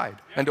inside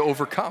and to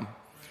overcome.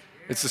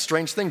 It's a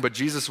strange thing, but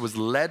Jesus was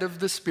led of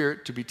the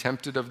Spirit to be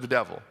tempted of the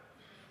devil,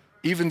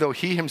 even though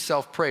he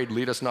himself prayed,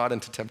 lead us not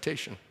into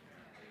temptation.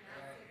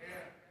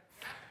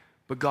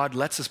 But God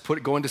lets us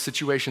go into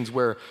situations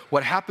where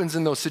what happens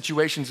in those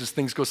situations is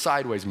things go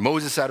sideways.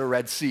 Moses at a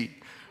Red Sea,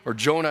 or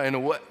Jonah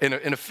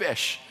in a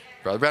fish.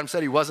 Brother Branham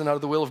said he wasn't out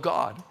of the will of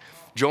God.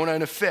 Jonah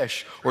in a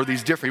fish, or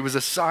these different. He was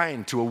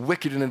assigned to a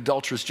wicked and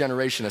adulterous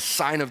generation, a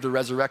sign of the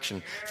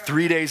resurrection.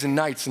 3 days and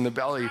nights in the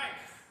belly.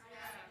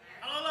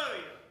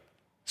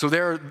 So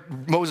there,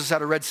 Moses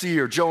at a Red Sea,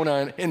 or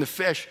Jonah in the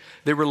fish.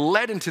 They were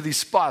led into these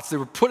spots. They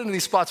were put into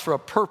these spots for a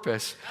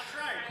purpose.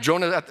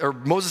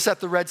 Moses at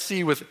the Red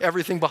Sea with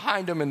everything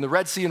behind him and the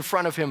Red Sea in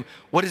front of him.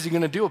 What is he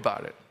going to do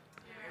about it?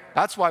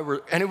 That's why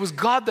and it was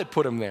God that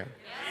put him there.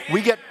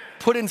 We get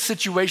put in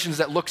situations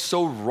that look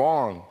so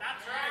wrong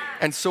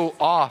and so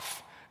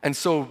off and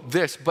so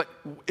this. But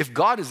if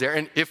God is there,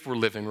 and if we're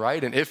living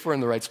right, and if we're in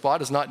the right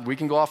spot, we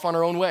can go off on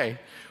our own way.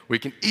 We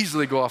can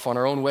easily go off on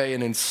our own way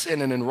and in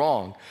sin and in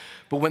wrong.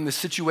 But when the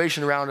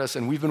situation around us,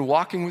 and we've been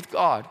walking with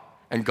God,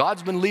 and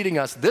God's been leading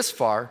us this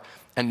far,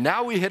 and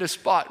now we hit a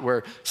spot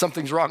where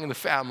something's wrong in the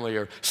family,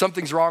 or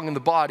something's wrong in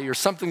the body, or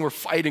something we're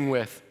fighting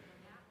with.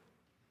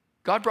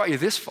 God brought you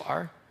this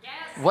far. Yes.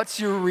 What's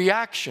your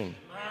reaction?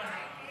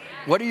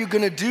 What are you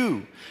going to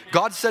do?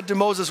 God said to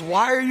Moses,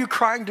 why are you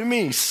crying to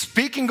me?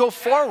 Speak and go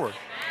forward.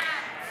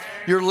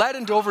 You're led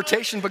into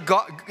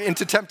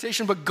into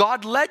temptation, but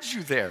God led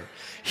you there.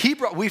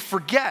 We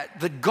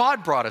forget that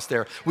God brought us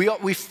there.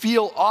 We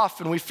feel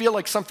off and we feel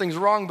like something's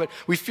wrong, but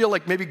we feel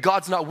like maybe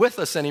God's not with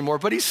us anymore,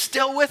 but he's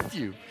still with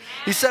you.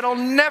 He said, I'll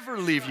never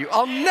leave you.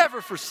 I'll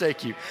never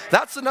forsake you.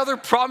 That's another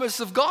promise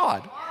of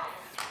God.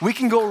 We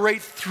can go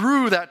right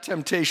through that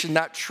temptation,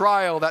 that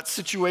trial, that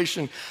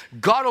situation.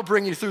 God will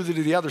bring you through to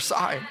the other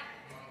side.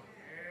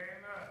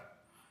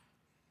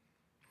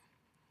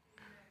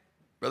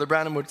 Brother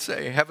Branham would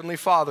say, Heavenly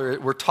Father,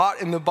 we're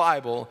taught in the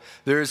Bible,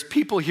 there's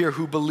people here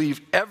who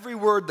believe every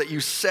word that you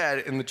said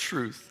in the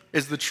truth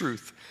is the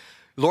truth.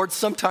 Lord,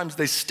 sometimes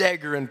they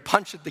stagger and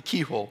punch at the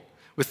keyhole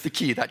with the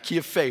key, that key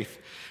of faith,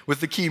 with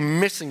the key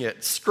missing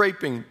it,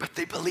 scraping, but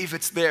they believe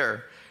it's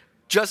there.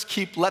 Just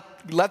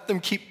let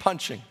them keep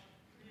punching.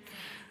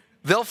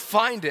 They'll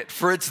find it,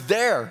 for it's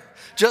there.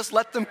 Just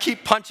let them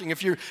keep punching.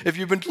 If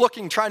you've been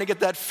looking, trying to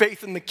get that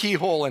faith in the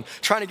keyhole and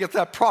trying to get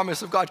that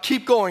promise of God,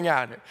 keep going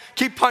at it.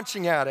 Keep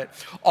punching at it.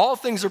 All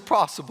things are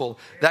possible.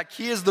 That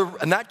key is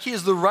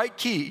the right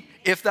key.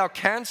 If thou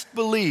canst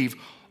believe,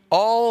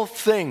 all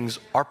things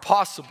are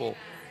possible.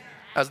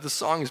 As the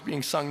song is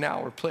being sung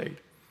now or played.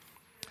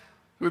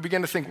 We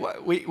begin to think,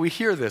 we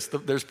hear this,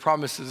 there's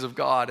promises of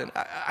God, and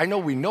I know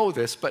we know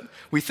this, but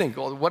we think,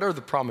 well, what are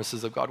the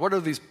promises of God? What are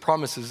these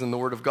promises in the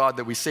Word of God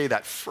that we say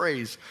that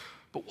phrase?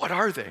 But what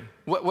are they?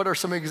 What are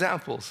some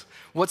examples?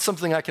 What's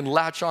something I can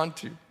latch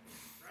onto?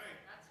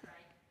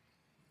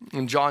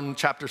 In John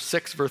chapter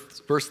 6,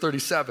 verse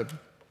 37,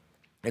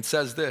 it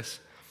says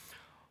this,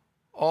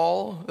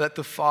 all that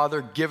the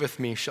Father giveth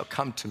me shall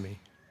come to me,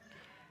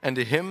 and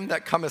to him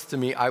that cometh to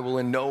me I will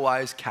in no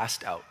wise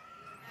cast out.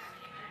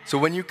 So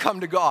when you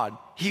come to God,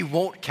 he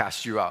won't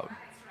cast you out.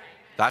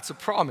 That's a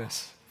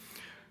promise.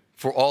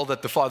 For all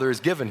that the Father has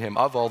given him,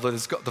 of all that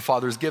the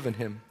Father has given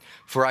him.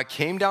 For I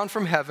came down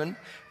from heaven,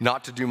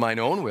 not to do mine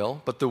own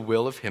will, but the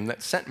will of him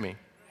that sent me.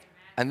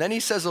 And then he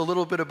says a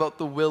little bit about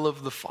the will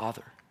of the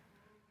Father.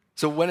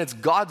 So when it's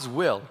God's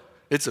will,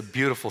 it's a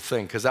beautiful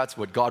thing, because that's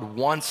what God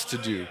wants to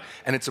do.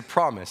 And it's a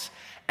promise.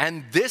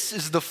 And this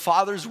is the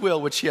Father's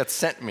will which he hath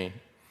sent me.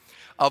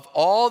 Of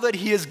all that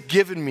he has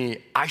given me,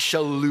 I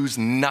shall lose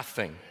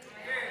nothing.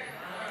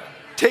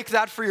 Take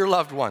that for your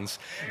loved ones.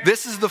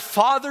 This is the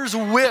Father's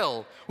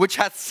will which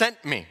hath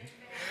sent me.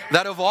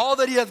 That of all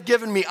that he hath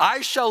given me,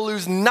 I shall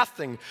lose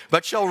nothing,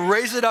 but shall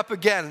raise it up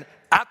again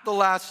at the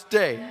last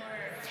day.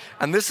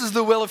 And this is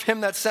the will of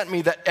him that sent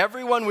me, that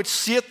everyone which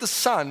seeth the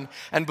Son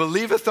and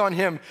believeth on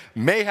him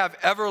may have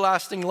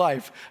everlasting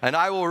life, and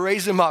I will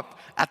raise him up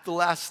at the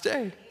last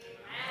day.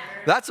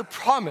 That's a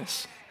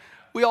promise.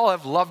 We all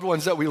have loved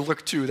ones that we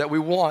look to, that we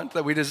want,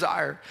 that we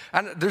desire.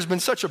 And there's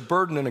been such a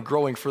burden and a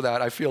growing for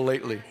that, I feel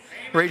lately,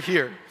 right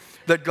here.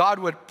 That God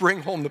would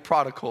bring home the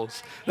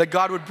prodigals, that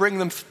God would bring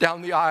them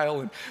down the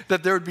aisle, and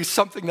that there would be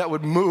something that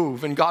would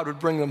move and God would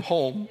bring them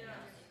home.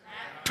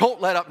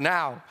 Don't let up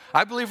now.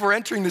 I believe we're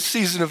entering the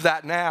season of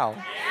that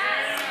now.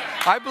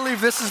 I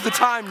believe this is the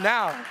time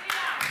now.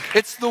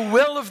 It's the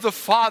will of the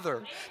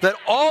Father that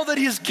all that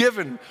he has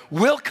given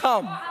will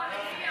come.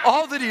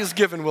 All that he has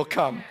given will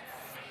come.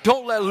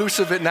 Don't let loose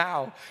of it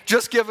now.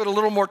 Just give it a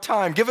little more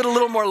time. Give it a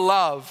little more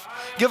love.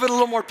 Give it a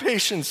little more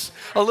patience,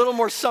 a little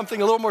more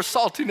something, a little more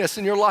saltiness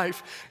in your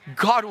life.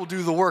 God will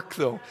do the work,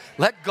 though.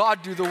 Let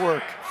God do the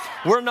work.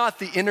 We're not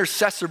the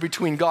intercessor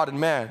between God and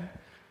man.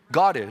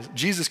 God is.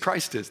 Jesus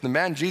Christ is. The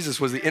man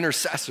Jesus was the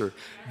intercessor.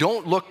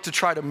 Don't look to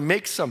try to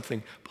make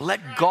something, but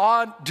let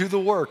God do the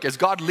work. As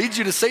God leads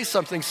you to say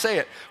something, say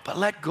it. But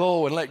let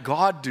go and let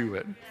God do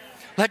it.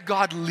 Let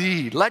God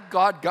lead. Let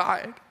God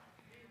guide.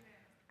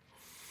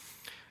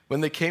 When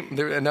they came,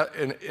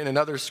 in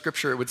another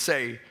scripture, it would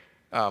say,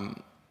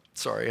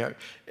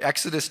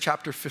 Exodus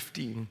chapter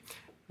 15.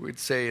 We'd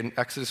say in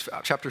Exodus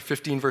chapter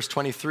 15, verse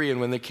 23, and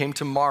when they came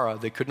to Marah,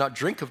 they could not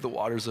drink of the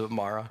waters of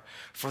Marah,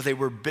 for they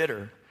were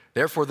bitter.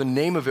 Therefore, the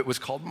name of it was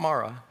called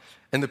Marah.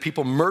 And the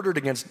people murmured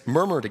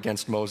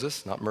against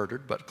Moses, not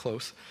murdered, but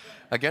close,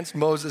 against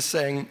Moses,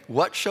 saying,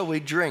 what shall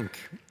we drink?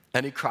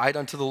 And he cried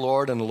unto the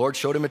Lord, and the Lord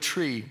showed him a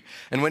tree.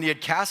 And when he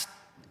had cast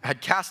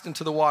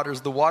into the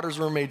waters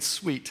were made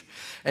sweet.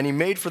 And he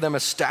made for them a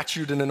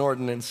statute and an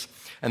ordinance.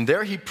 And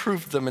there he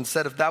proved them and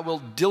said, if thou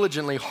wilt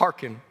diligently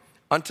hearken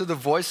unto the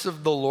voice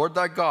of the Lord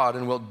thy God,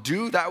 and wilt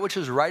do that which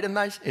is right in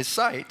his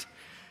sight,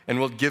 and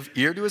wilt give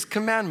ear to his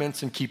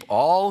commandments, and keep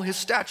all his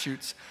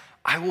statutes,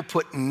 I will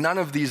put none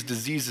of these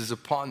diseases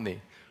upon thee,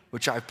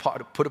 which I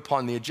put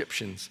upon the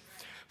Egyptians.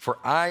 For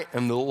I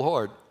am the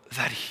Lord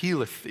that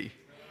healeth thee.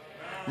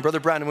 And Brother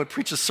Brandon would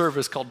preach a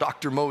service called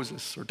Dr.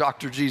 Moses, or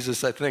Dr.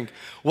 Jesus, I think.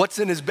 What's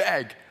in his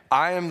bag?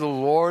 I am the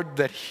Lord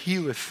that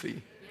healeth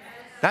thee.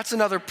 That's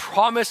another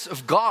promise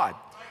of God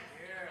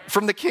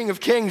from the King of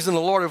Kings and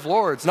the Lord of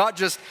Lords, not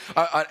just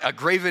a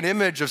graven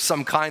image of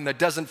some kind that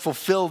doesn't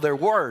fulfill their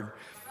word.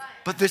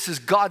 But this is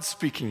God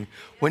speaking.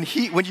 When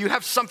you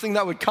have something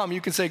that would come,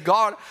 you can say,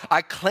 God,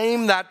 I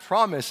claim that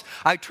promise.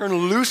 I turn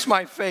loose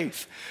my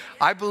faith.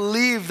 I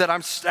believe that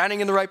I'm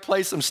standing in the right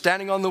place. I'm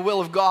standing on the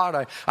will of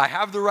God. I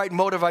have the right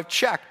motive. I've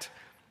checked.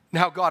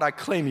 Now, God, I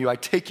claim you. I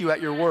take you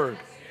at your word.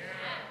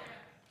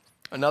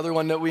 Another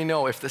one that we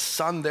know, if the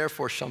Son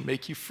therefore shall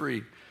make you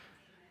free,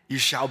 you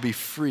shall be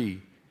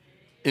free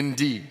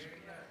indeed.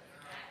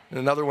 And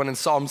another one in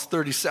Psalms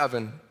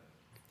 37.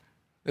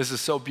 This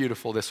is so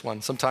beautiful, this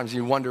one. Sometimes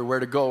you wonder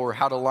where to go or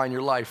how to line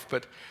your life,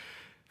 but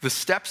the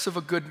steps of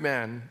a good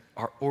man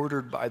are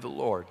ordered by the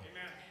Lord.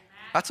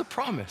 That's a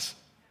promise.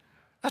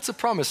 That's a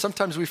promise.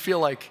 Sometimes we feel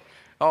like,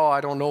 oh,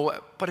 I don't know.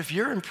 But if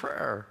you're in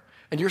prayer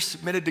and you're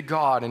submitted to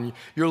God and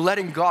you're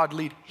letting God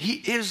lead, he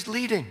is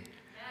leading.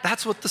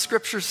 That's what the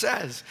scripture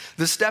says.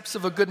 The steps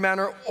of a good man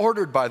are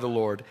ordered by the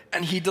Lord,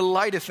 and he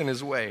delighteth in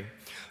his way.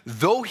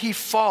 Though he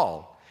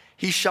fall,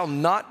 he shall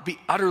not be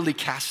utterly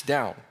cast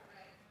down.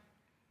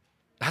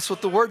 That's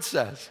what the word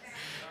says.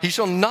 He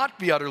shall not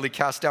be utterly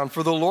cast down,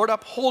 for the Lord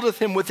upholdeth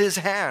him with his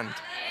hand.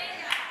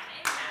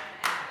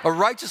 A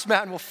righteous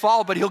man will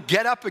fall, but he'll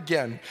get up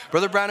again.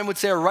 Brother Branham would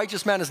say a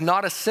righteous man is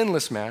not a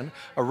sinless man.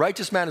 A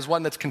righteous man is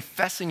one that's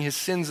confessing his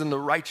sins in the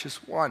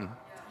righteous one.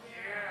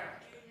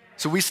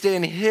 So we stay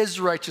in his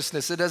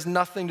righteousness. It has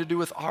nothing to do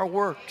with our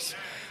works.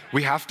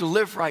 We have to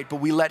live right,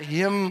 but we let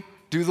him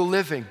do the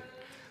living.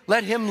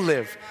 Let him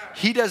live.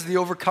 He does the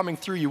overcoming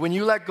through you. When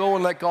you let go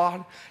and let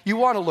God, you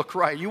want to look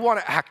right. You want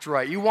to act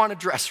right. You want to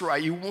dress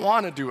right. You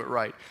want to do it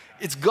right.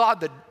 It's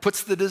God that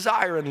puts the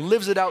desire and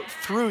lives it out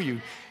through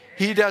you.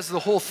 He does the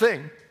whole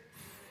thing.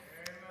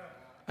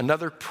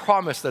 Another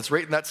promise that's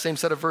right in that same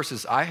set of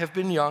verses. I have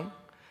been young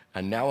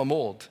and now I'm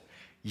old.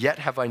 Yet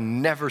have I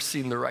never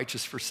seen the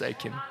righteous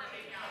forsaken,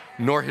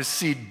 nor his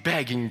seed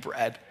begging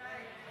bread.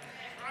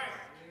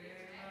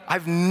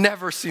 I've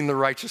never seen the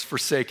righteous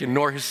forsaken,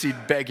 nor his seed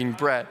begging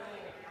bread.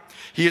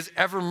 He is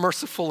ever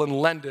merciful and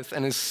lendeth,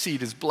 and his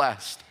seed is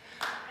blessed.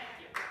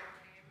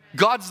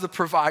 God's the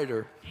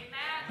provider.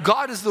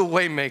 God is the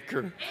way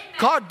maker.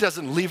 God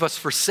doesn't leave us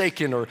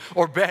forsaken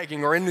or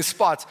begging or in these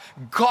spots.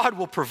 God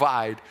will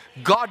provide.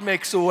 God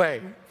makes a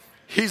way.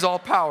 He's all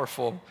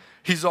powerful.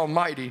 He's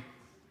almighty.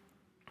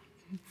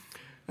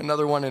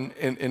 Another one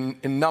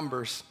in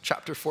Numbers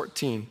chapter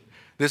 14.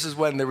 This is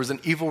when there was an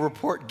evil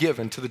report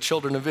given to the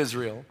children of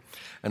Israel.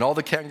 And all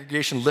the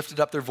congregation lifted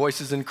up their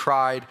voices and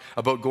cried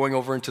about going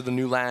over into the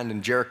new land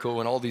and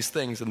Jericho and all these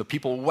things. And the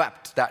people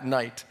wept that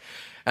night.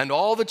 And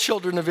all the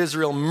children of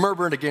Israel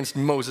murmured against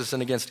Moses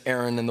and against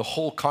Aaron. And the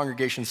whole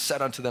congregation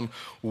said unto them,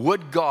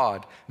 would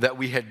God that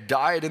we had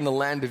died in the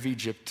land of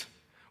Egypt,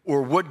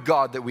 or would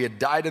God that we had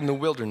died in the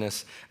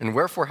wilderness? And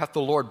wherefore hath the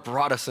Lord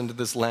brought us into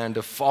this land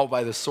to fall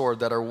by the sword,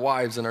 that our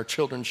wives and our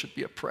children should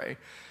be a prey?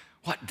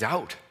 What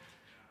doubt?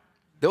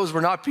 Those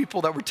were not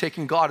people that were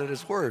taking God at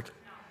his word.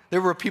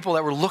 There were people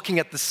that were looking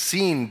at the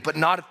seen, but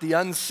not at the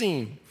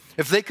unseen.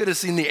 If they could have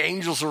seen the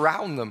angels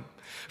around them,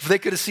 if they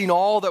could have seen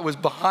all that was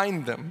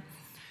behind them,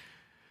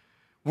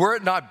 were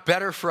it not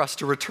better for us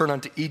to return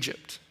unto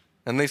Egypt?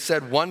 And they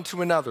said one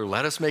to another,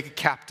 let us make a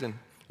captain.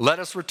 Let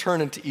us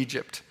return into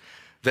Egypt.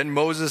 Then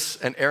Moses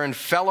and Aaron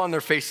fell on their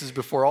faces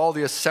before all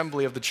the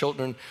assembly of the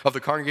children of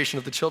the congregation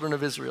of the children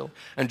of Israel.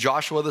 And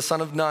Joshua the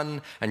son of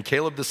Nun and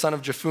Caleb the son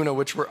of Jephunneh,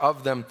 which were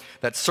of them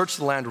that searched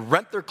the land,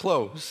 rent their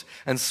clothes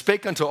and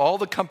spake unto all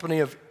the company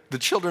of the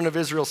children of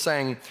Israel,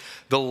 saying,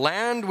 the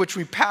land which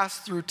we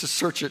passed through to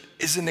search it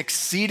is an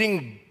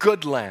exceeding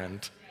good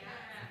land,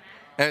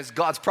 and it's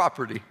God's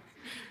property.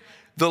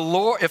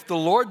 If the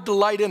Lord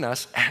delight in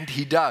us, and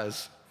he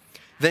does,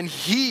 then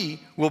he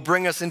will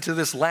bring us into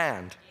this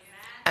land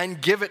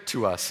and give it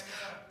to us,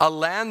 a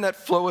land that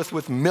floweth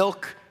with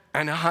milk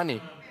and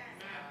honey.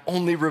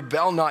 Only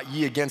rebel not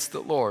ye against the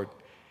Lord.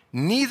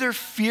 Neither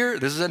fear,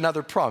 this is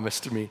another promise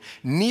to me,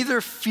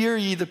 neither fear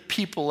ye the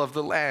people of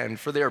the land,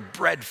 for they are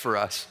bread for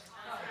us.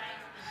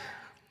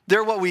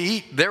 They're what we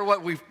eat.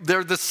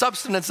 They're the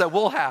substance that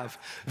we'll have.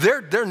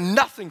 They're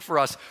nothing for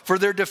us, for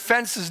their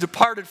defense is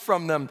departed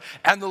from them,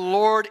 and the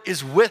Lord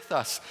is with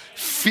us.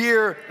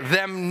 Fear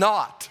them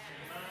not.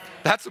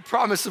 That's a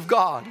promise of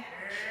God.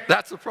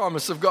 That's the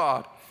promise of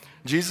God.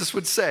 Jesus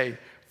would say,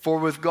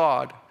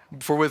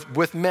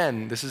 with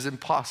men, this is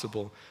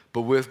impossible,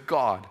 but with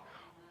God,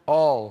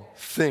 all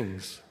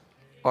things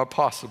are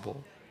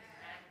possible.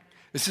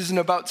 This isn't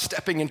about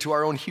stepping into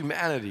our own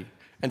humanity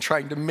and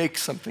trying to make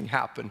something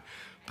happen,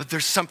 but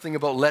there's something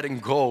about letting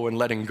go and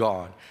letting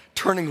God,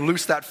 turning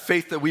loose that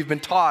faith that we've been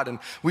taught and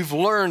we've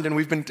learned and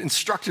we've been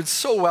instructed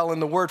so well in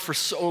the Word for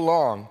so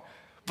long.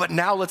 But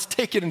now let's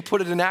take it and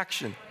put it in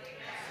action.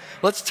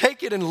 Let's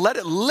take it and let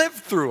it live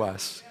through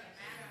us.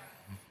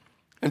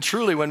 And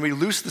truly, when we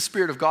loose the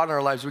Spirit of God in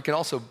our lives, we can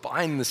also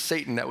bind the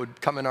Satan that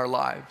would come in our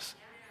lives.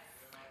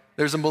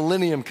 There's a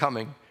millennium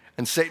coming,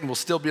 and Satan will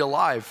still be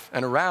alive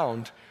and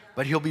around,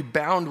 but he'll be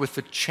bound with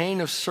the chain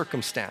of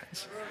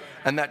circumstance.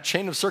 And that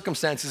chain of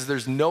circumstances,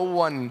 there's no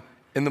one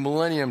in the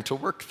millennium to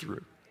work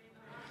through.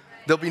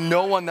 There'll be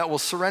no one that will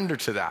surrender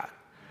to that.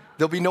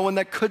 There'll be no one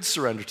that could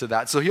surrender to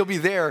that. So he'll be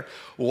there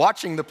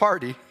watching the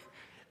party,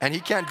 and he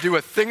can't do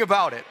a thing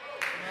about it.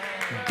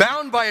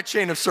 Bound by a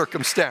chain of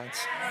circumstance.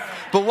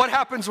 But what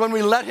happens when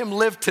we let him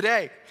live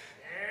today?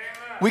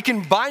 We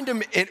can bind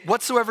him.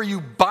 Whatsoever you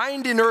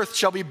bind in earth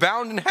shall be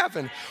bound in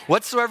heaven.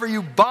 Whatsoever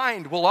you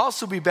bind will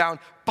also be bound.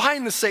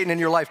 Bind the Satan in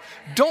your life.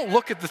 Don't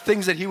look at the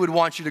things that he would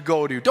want you to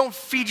go to. Don't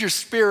feed your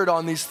spirit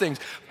on these things.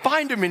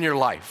 Bind him in your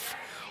life.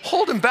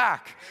 Hold him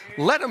back.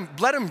 Let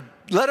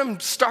him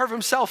starve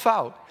himself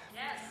out.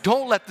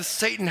 Don't let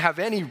Satan have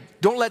any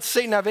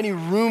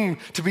room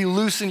to be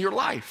loose in your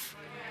life.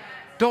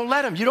 Don't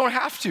let him. You don't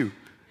have to.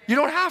 You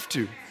don't have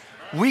to.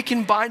 We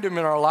can bind him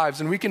in our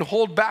lives and we can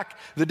hold back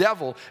the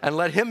devil and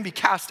let him be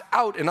cast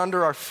out and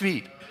under our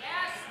feet.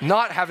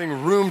 Not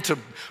having room to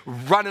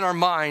run in our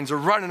minds or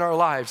run in our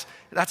lives.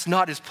 That's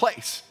not his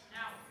place.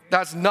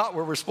 That's not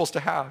where we're supposed to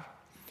have.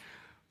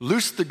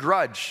 Loose the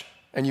grudge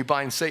and you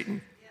bind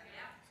Satan.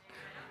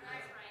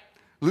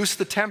 Loose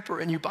the temper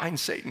and you bind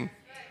Satan.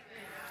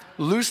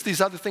 Loose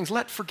these other things.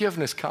 Let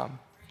forgiveness come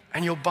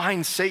and you'll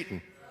bind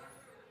Satan.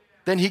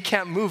 Then he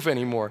can't move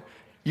anymore.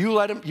 You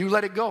let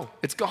it go.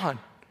 It's gone.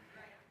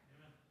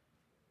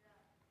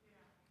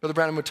 Brother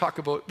Branham would talk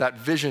about that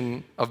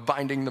vision of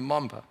binding the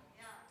mamba.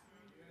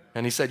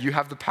 And he said, you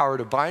have the power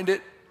to bind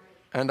it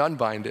and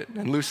unbind it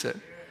and loose it.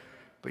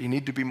 But you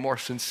need to be more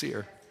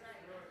sincere.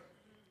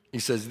 He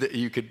says that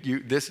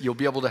you'll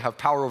be able to have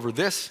power over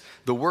this,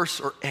 the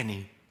worst, or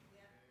any.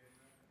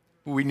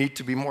 We need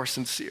to be more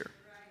sincere.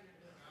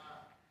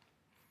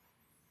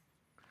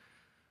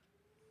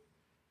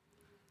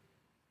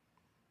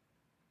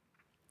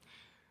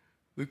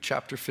 Luke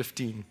chapter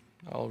 15.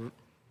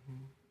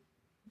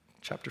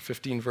 Chapter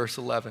 15, verse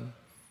 11.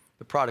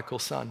 The prodigal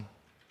son.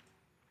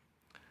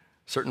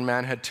 A certain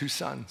man had 2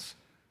 sons.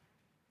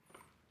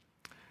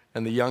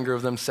 And the younger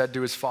of them said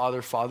to his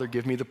father, Father,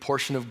 give me the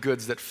portion of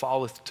goods that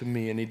falleth to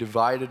me. And he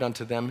divided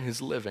unto them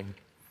his living.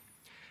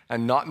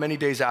 And not many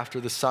days after,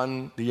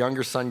 the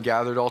younger son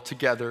gathered all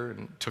together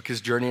and took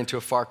his journey into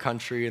a far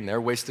country, and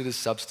there wasted his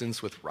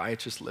substance with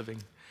riotous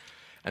living.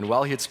 And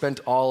while he had spent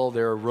all,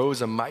 there arose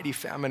a mighty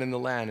famine in the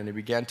land, and he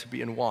began to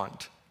be in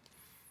want.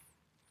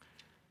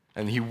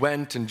 And he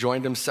went and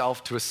joined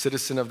himself to a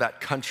citizen of that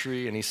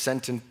country, and he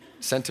sent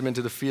him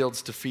into the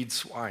fields to feed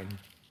swine.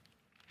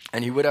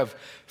 And he would have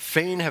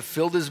fain have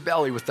filled his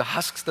belly with the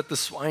husks that the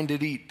swine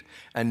did eat,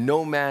 and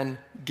no man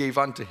gave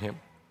unto him.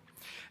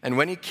 And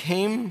when he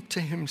came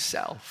to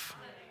himself,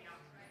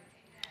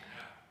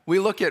 we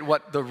look at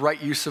what the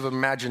right use of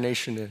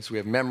imagination is. We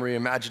have memory,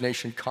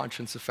 imagination,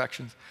 conscience,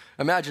 affections.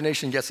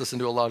 Imagination gets us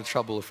into a lot of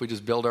trouble if we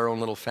just build our own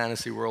little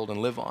fantasy world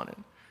and live on it.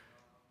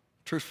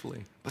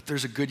 Truthfully. But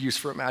there's a good use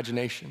for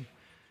imagination.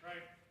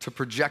 To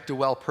project a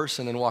well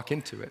person and walk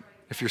into it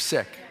if you're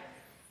sick.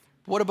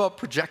 What about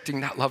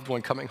projecting that loved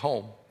one coming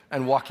home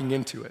and walking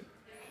into it?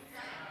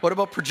 What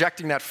about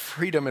projecting that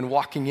freedom and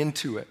walking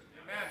into it?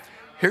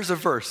 Here's a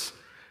verse.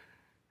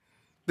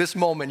 This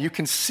moment, you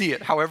can see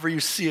it however you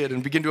see it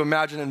and begin to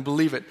imagine and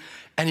believe it.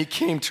 And he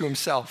came to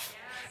himself.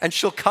 And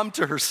she'll come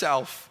to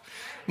herself.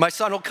 My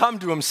son will come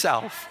to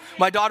himself.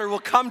 My daughter will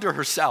come to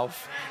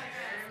herself.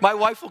 My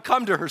wife will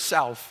come to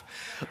herself.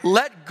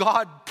 Let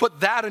God put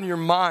that in your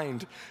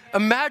mind.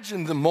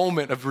 Imagine the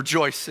moment of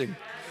rejoicing.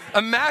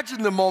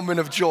 Imagine the moment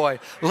of joy.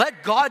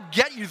 Let God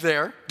get you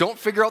there. Don't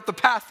figure out the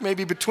path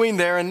maybe between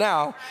there and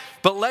now,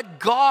 but let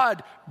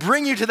God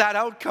bring you to that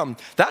outcome.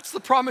 That's the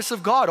promise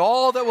of God,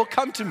 all that will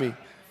come to me.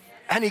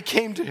 And he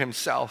came to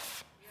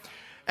himself.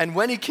 And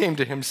when he came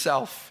to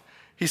himself,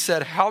 he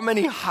said, how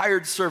many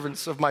hired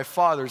servants of my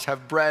father's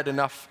have bread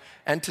enough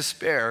and to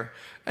spare,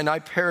 and I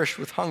perish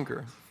with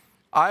hunger?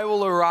 I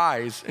will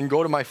arise and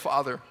go to my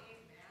father,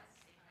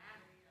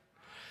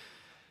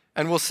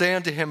 and will say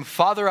unto him,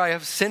 Father, I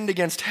have sinned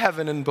against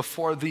heaven and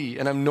before thee,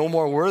 and am no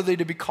more worthy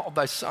to be called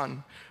thy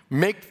son.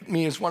 Make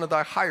me as one of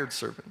thy hired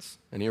servants.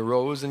 And he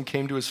arose and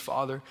came to his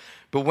father.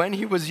 But when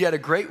he was yet a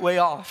great way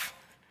off,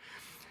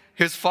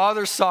 his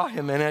father saw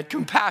him and had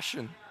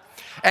compassion.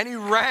 And he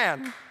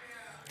ran.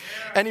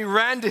 And he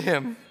ran to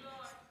him.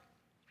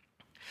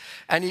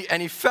 And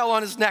he fell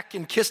on his neck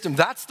and kissed him.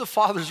 That's the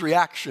father's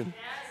reaction.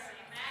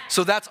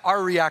 So that's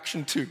our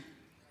reaction too.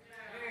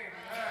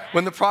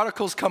 When the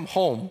prodigals come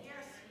home,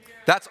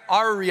 that's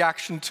our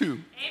reaction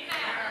too.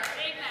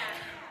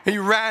 He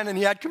ran and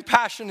he had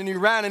compassion and he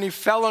ran and he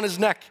fell on his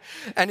neck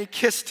and he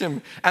kissed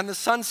him. And the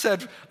son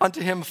said unto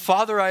him,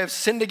 Father, I have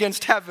sinned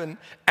against heaven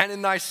and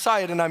in thy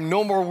sight, and I'm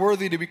no more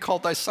worthy to be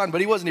called thy son.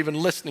 But he wasn't even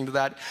listening to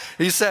that.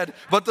 He said,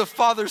 but the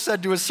father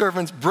said to his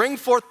servants, bring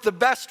forth the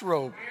best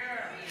robe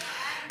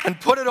and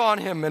put it on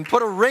him, and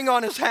put a ring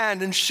on his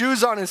hand and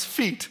shoes on his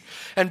feet,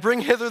 and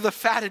bring hither the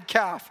fatted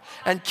calf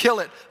and kill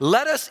it.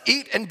 Let us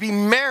eat and be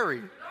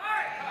merry.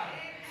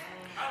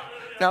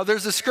 Now,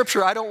 there's a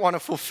scripture I don't want to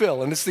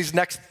fulfill, and it's these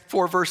next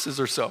 4 verses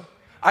or so.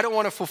 I don't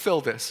want to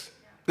fulfill this.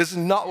 This is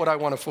not what I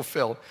want to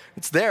fulfill.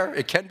 It's there.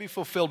 It can be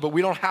fulfilled, but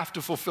we don't have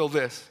to fulfill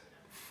this.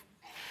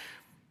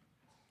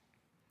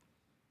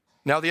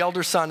 Now, the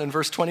elder son, in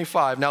verse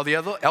 25, now the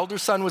elder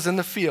son was in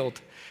the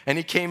field, and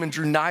he came and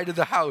drew nigh to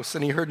the house,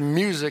 and he heard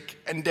music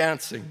and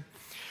dancing.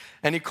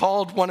 And he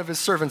called one of his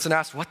servants and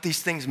asked what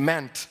these things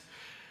meant.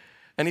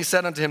 And he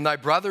said unto him, thy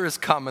brother is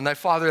come, and thy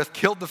father hath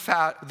killed the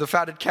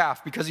fatted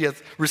calf, because he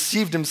hath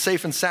received him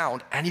safe and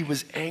sound. And he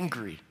was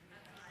angry.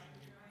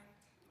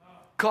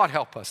 God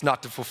help us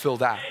not to fulfill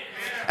that.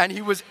 And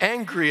he was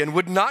angry and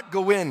would not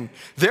go in.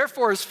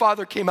 Therefore his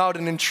father came out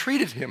and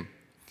entreated him.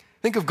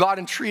 Think of God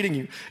entreating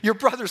you. Your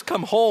brother's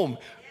come home.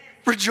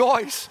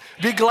 Rejoice.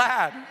 Be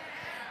glad.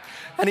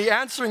 And he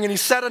answering, and he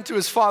said unto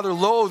his father,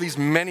 lo, these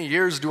many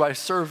years do I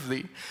serve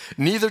thee.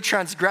 Neither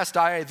transgressed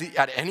I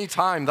at any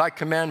time thy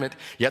commandment,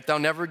 yet thou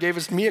never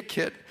gavest me a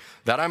kid,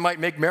 that I might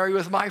make merry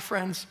with my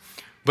friends.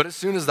 But as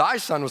soon as thy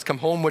son was come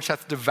home, which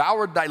hath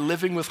devoured thy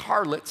living with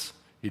harlots,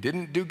 he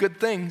didn't do good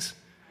things.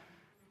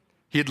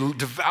 He had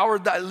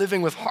devoured thy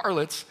living with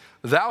harlots.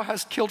 Thou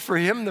hast killed for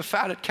him the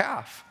fatted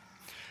calf.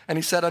 And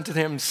he said unto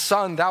him,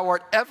 son, thou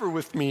art ever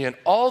with me, and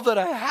all that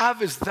I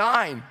have is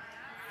thine.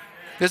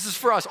 This is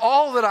for us.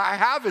 All that I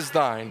have is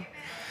thine.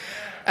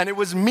 And it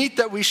was meet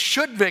that we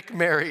should make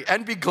merry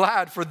and be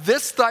glad, for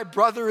this thy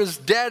brother is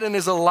dead and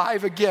is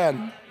alive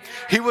again.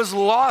 He was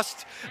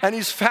lost and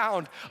he's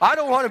found. I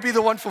don't want to be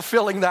the one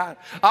fulfilling that.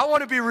 I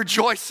want to be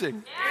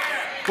rejoicing.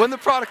 When the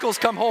prodigals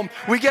come home,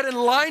 we get in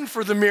line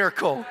for the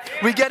miracle.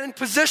 We get in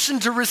position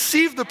to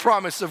receive the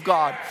promise of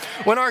God.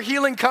 When our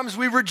healing comes,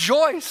 we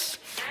rejoice.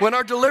 When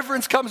our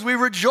deliverance comes, we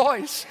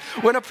rejoice.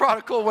 When a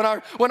prodigal,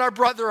 when our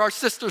brother, our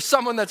sister,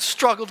 someone that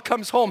struggled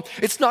comes home,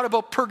 it's not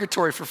about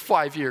purgatory for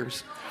 5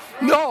 years.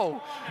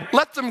 No,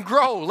 let them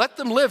grow, let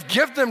them live,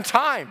 give them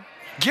time,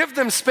 give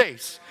them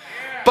space.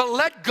 But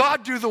let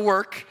God do the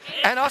work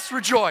and us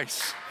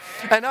rejoice.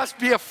 And us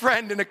be a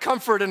friend and a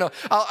comfort and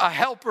a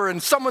helper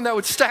and someone that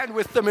would stand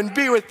with them and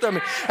be with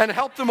them and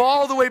help them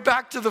all the way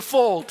back to the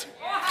fold.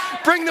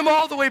 Bring them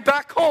all the way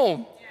back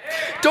home.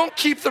 Don't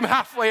keep them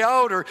halfway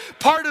out or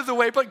part of the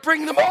way, but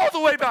bring them all the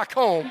way back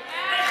home.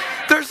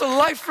 There's a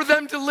life for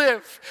them to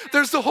live.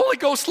 There's the Holy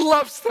Ghost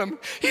loves them.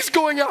 He's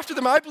going after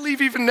them. I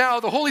believe even now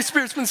the Holy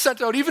Spirit's been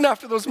sent out, even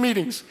after those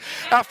meetings,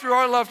 after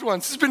our loved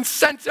ones. It's been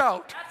sent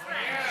out.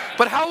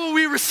 But how will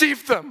we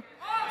receive them?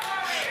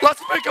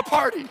 Let's make a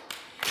party.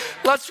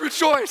 Let's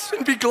rejoice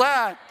and be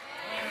glad.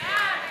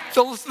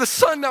 The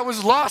son that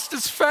was lost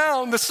is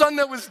found. The son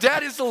that was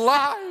dead is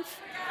alive.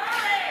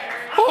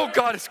 Oh,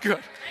 God is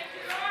good.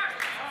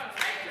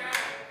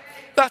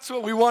 That's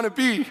what we want to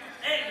be.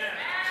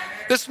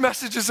 This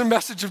message is a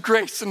message of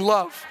grace and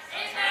love.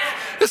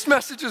 This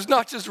message is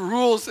not just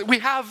rules. We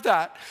have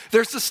that.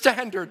 There's a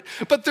standard.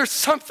 But there's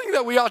something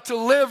that we ought to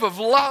live of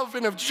love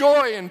and of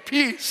joy and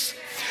peace.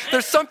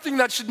 There's something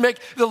that should make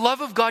the love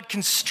of God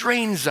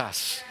constrains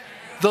us.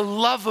 The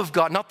love of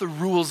God, not the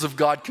rules of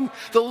God.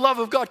 The love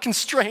of God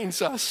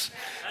constrains us.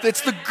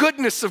 It's the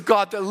goodness of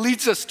God that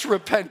leads us to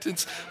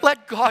repentance.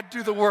 Let God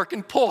do the work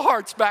and pull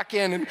hearts back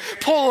in and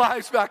pull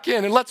lives back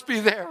in, and let's be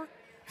there.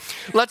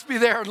 Let's be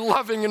there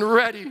loving and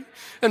ready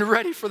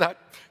for that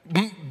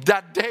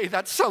day,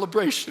 that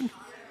celebration.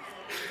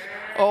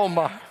 Oh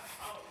my.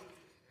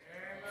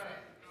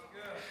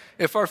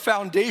 If our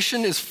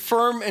foundation is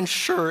firm and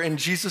sure in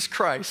Jesus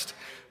Christ,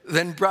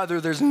 then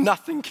brother, there's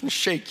nothing can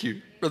shake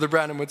you, Brother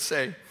Branham would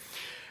say.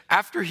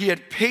 After he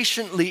had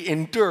patiently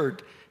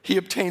endured, he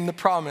obtained the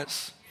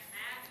promise.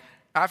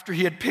 After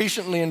he had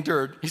patiently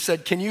endured, he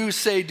said, can you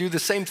do the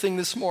same thing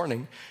this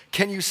morning?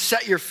 Can you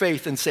set your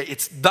faith and say,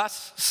 it's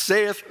thus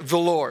saith the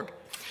Lord.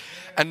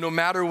 And no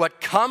matter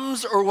what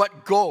comes or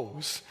what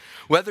goes,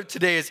 whether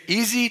today is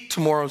easy,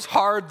 tomorrow's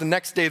hard, the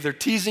next day they're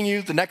teasing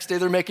you, the next day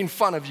they're making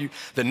fun of you,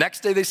 the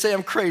next day they say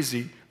I'm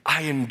crazy,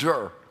 I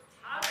endure.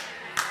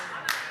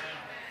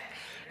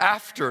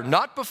 After,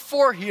 not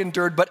before he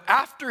endured, but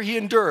after he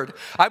endured.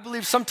 I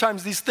believe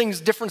sometimes these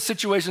things, different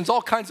situations,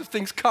 all kinds of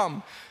things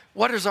come.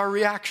 What is our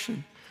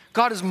reaction?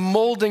 God is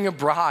molding a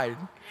bride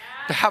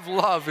to have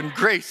love and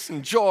grace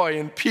and joy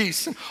and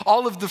peace and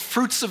all of the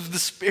fruits of the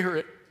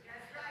Spirit.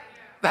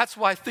 That's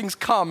why things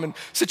come and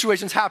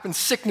situations happen,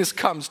 sickness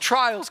comes,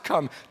 trials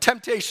come,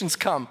 temptations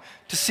come,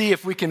 to see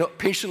if we can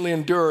patiently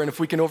endure and if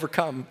we can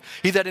overcome.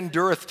 He that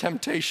endureth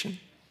temptation,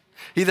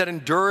 he that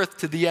endureth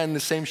to the end, the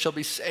same shall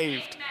be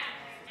saved.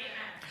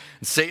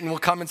 And Satan will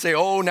come and say,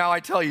 oh, now I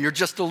tell you, you're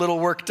just a little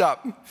worked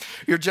up.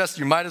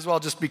 You might as well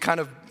just be kind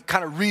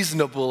of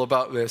reasonable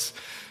about this.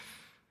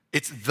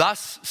 It's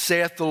thus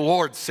saith the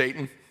Lord,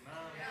 Satan.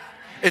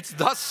 It's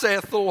thus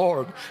saith the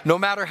Lord. No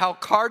matter how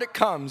hard it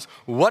comes,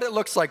 what it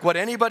looks like, what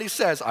anybody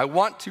says, I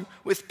want to,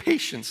 with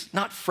patience,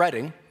 not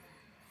fretting.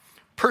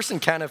 Person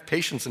can't have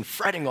patience and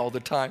fretting all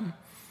the time.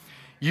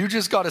 You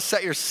just got to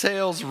set your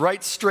sails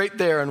right straight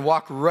there and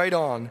walk right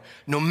on.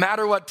 No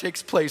matter what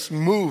takes place,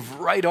 move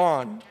right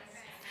on.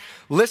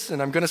 Listen,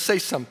 I'm going to say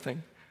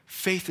something.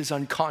 Faith is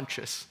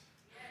unconscious.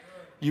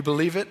 You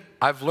believe it?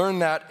 I've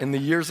learned that in the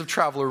years of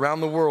travel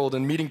around the world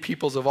and meeting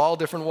peoples of all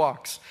different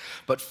walks.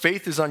 But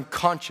faith is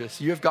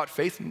unconscious. You have got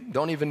faith and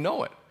don't even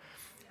know it.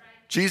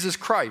 Jesus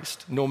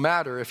Christ, no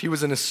matter if he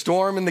was in a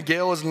storm and the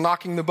gale was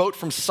knocking the boat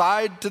from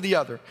side to the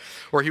other,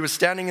 or he was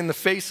standing in the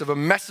face of a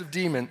mess of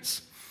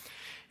demons,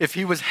 if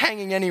he was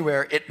hanging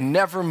anywhere, it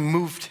never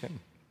moved him.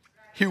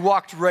 He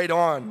walked right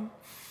on,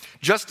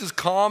 just as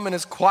calm and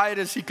as quiet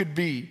as he could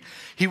be.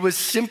 He was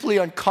simply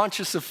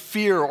unconscious of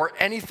fear or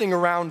anything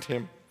around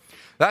him.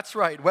 That's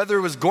right, whether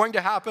it was going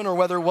to happen or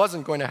whether it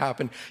wasn't going to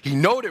happen, he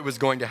knew it was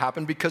going to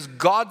happen because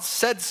God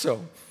said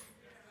so.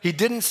 He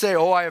didn't say,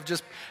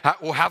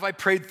 have I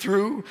prayed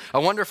through? I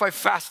wonder if I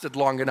fasted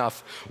long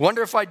enough.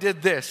 Wonder if I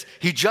did this.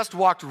 He just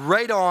walked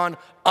right on,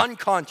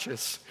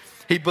 unconscious.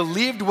 He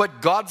believed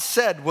what God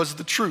said was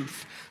the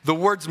truth. The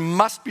words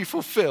must be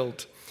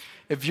fulfilled.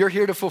 If you're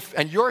here to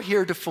and you're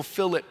here to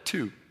fulfill it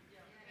too.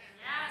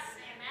 Yes,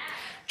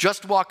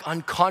 just walk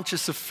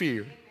unconscious of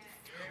fear.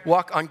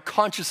 Walk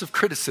unconscious of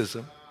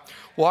criticism.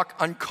 Walk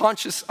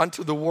unconscious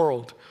unto the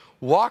world.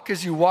 Walk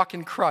as you walk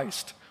in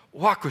Christ.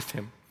 Walk with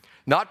him.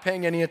 Not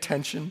paying any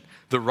attention,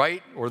 the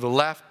right or the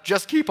left.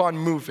 Just keep on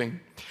moving.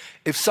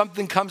 If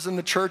something comes in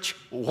the church,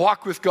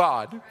 walk with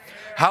God.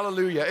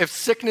 Hallelujah. If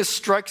sickness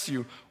strikes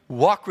you,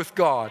 walk with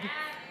God.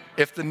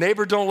 If the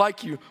neighbor don't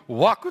like you,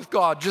 walk with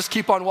God. Just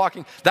keep on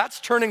walking. That's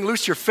turning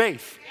loose your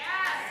faith.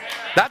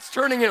 That's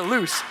turning it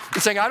loose.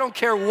 It's saying, I don't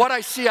care what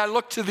I see, I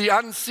look to the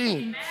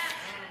unseen.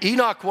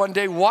 Enoch one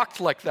day walked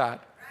like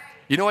that.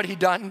 You know what he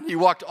done? He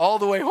walked all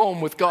the way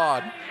home with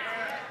God.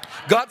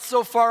 Got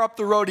so far up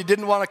the road, he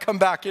didn't want to come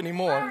back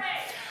anymore.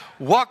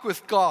 Walk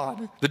with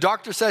God. The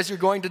doctor says you're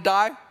going to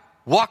die.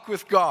 Walk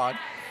with God.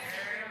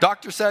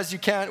 Doctor says you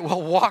can't.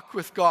 Well, walk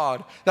with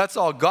God. That's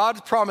all.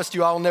 God promised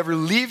you, I will never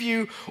leave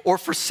you or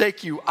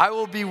forsake you. I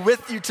will be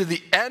with you to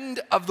the end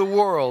of the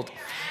world.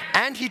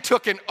 And he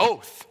took an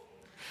oath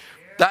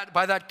that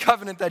by that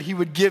covenant that he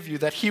would give you,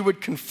 that he would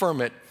confirm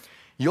it.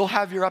 You'll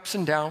have your ups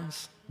and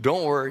downs.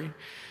 Don't worry.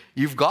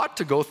 You've got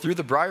to go through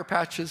the briar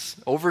patches,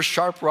 over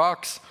sharp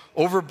rocks,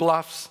 over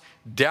bluffs,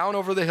 down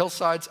over the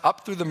hillsides,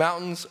 up through the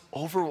mountains,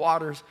 over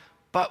waters,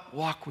 but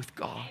walk with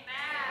God. Amen.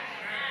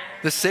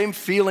 The same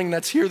feeling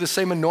that's here, the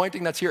same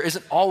anointing that's here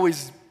isn't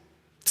always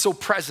so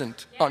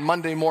present on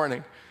Monday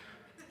morning.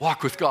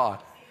 Walk with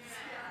God.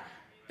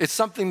 It's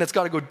something that's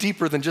got to go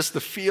deeper than just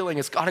the feeling.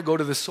 It's got to go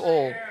to the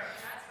soul.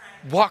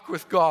 Walk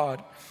with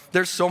God.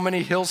 There's so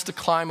many hills to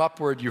climb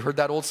upward. You heard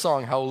that old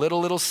song, how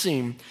little it'll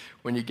seem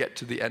when you get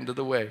to the end of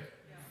the way.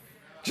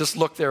 Just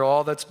look there,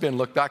 all that's been.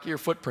 Look back at your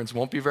footprints.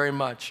 Won't be very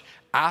much.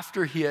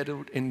 After he had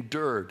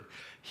endured,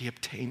 he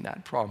obtained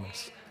that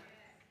promise.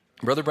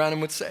 Brother Branham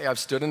would say, I've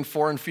stood in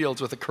foreign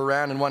fields with a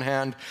Quran in one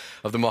hand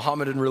of the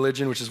Mohammedan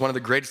religion, which is one of the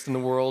greatest in the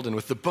world, and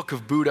with the book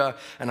of Buddha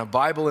and a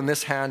Bible in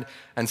this hand,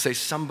 and say,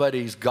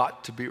 somebody's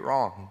got to be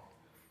wrong.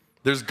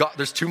 There's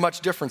too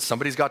much difference.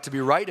 Somebody's got to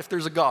be right if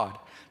there's a God.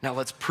 Now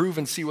let's prove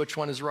and see which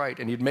one is right.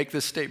 And he'd make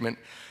this statement,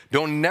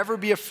 don't never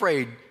be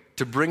afraid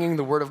to bringing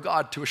the word of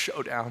God to a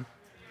showdown.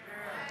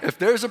 If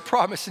there's a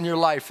promise in your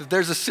life, if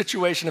there's a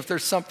situation, if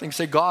there's something,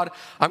 say, God,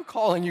 I'm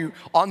calling you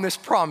on this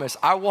promise.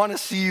 I want to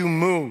see you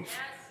move.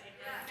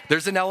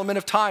 There's an element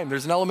of time.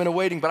 There's an element of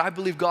waiting. But I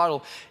believe God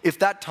will, if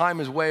that time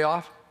is way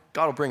off,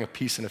 God will bring a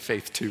peace and a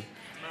faith too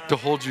to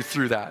hold you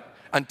through that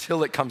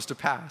until it comes to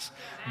pass.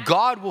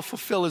 God will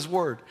fulfill his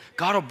word.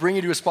 God will bring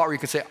you to a spot where you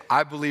can say,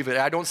 I believe it.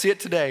 I don't see it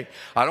today.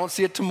 I don't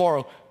see it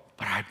tomorrow.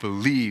 But I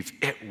believe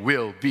it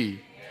will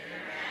be.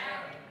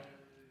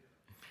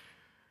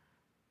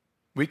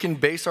 We can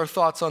base our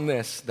thoughts on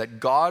this,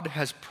 that God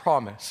has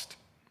promised.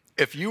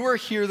 If you were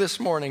here this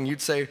morning,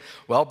 you'd say,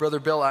 well, Brother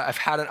Bill, I've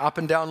had an up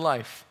and down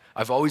life.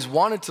 I've always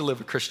wanted to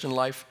live a Christian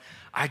life.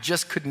 I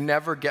just could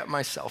never get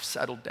myself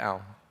settled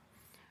down.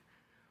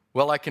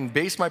 Well, I can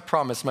base my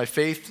promise, my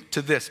faith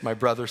to this, my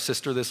brother,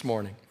 sister, this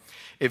morning.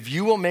 If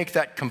you will make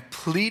that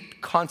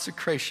complete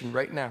consecration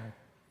right now,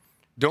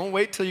 don't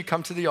wait till you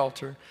come to the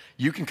altar.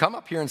 You can come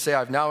up here and say,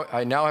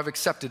 I now have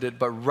accepted it.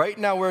 But right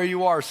now where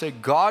you are, say,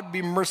 God,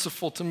 be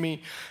merciful to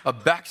me, a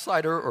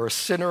backslider or a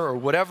sinner or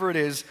whatever it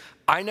is.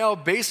 I now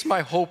base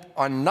my hope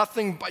on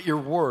nothing but your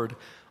word.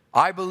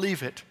 I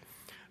believe it.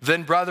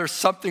 Then, brother,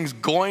 something's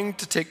going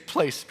to take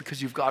place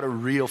because you've got a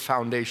real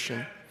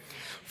foundation.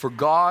 For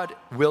God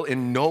will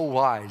in no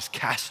wise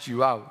cast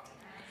you out.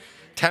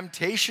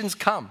 Temptations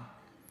come.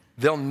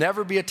 There'll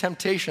never be a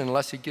temptation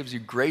unless he gives you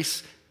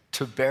grace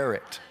to bear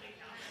it.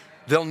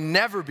 There'll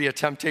never be a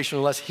temptation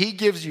unless he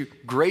gives you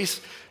grace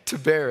to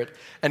bear it.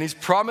 And he's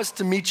promised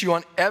to meet you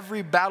on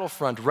every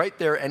battlefront right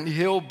there, and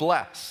he'll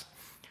bless.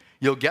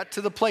 You'll get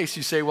to the place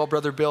you say, well,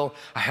 Brother Bill,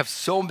 I have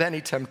so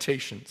many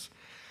temptations.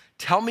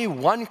 Tell me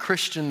one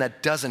Christian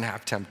that doesn't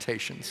have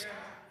temptations.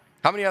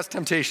 How many has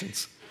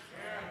temptations?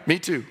 Me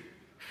too.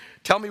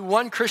 Tell me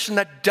one Christian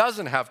that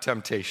doesn't have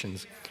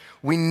temptations.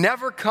 We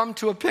never come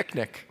to a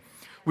picnic.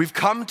 We've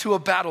come to a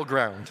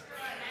battleground.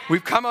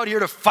 We've come out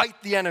here to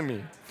fight the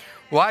enemy.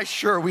 Why?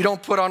 Sure, we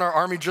don't put on our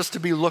army just to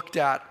be looked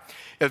at.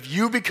 If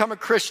you become a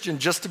Christian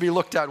just to be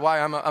looked at, why?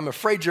 I'm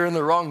afraid you're in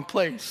the wrong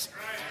place.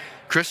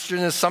 Christian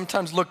is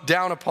sometimes looked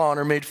down upon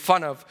or made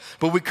fun of,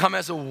 but we come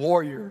as a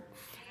warrior.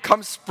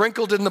 Come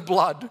sprinkled in the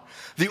blood,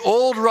 the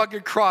old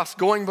rugged cross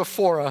going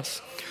before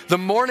us, the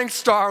morning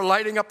star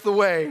lighting up the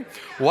way.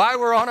 Why?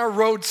 We're on our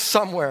road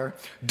somewhere.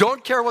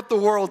 Don't care what the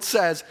world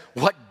says,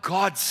 what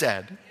God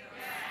said.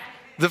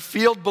 The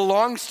field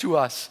belongs to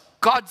us.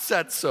 God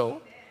said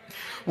so.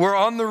 We're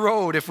on the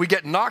road. If we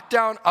get knocked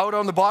down out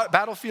on the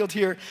battlefield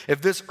here,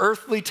 if this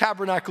earthly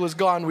tabernacle is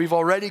gone, we've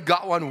already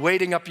got one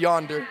waiting up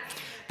yonder.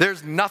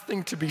 There's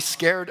nothing to be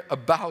scared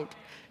about.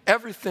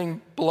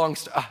 Everything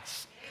belongs to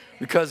us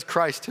because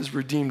Christ has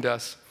redeemed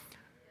us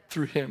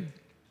through him.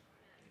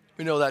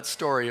 We know that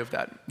story of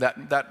that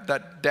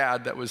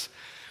dad that was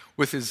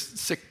with his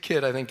sick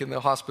kid, I think, in the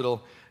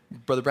hospital.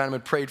 Brother Branham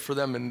had prayed for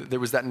them, and there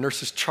was that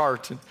nurse's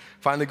chart. And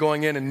finally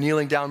going in and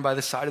kneeling down by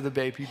the side of the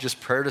baby,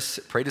 just prayed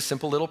a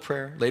simple little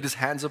prayer, laid his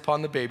hands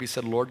upon the baby,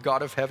 said, Lord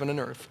God of heaven and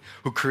earth,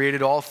 who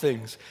created all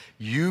things,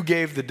 you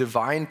gave the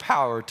divine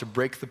power to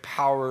break the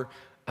power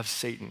of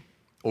Satan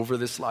over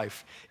this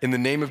life. In the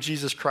name of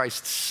Jesus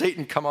Christ,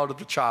 Satan come out of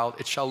the child,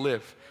 it shall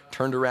live.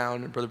 Turned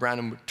around, and Brother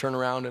Branham would turn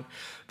around, and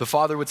the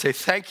father would say,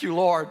 thank you,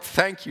 Lord,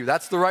 thank you.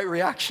 That's the right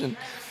reaction.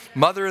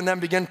 Mother and them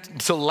began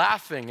to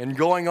laughing and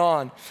going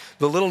on.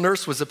 The little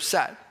nurse was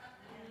upset.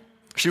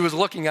 She was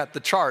looking at the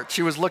chart.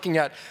 She was looking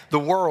at the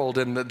world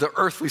and the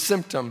earthly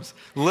symptoms.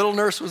 The little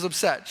nurse was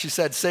upset. She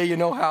said, say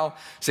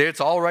it's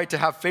all right to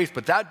have faith,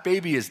 but that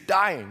baby is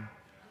dying.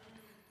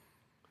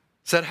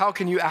 Said, how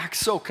can you act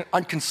so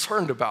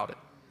unconcerned about it?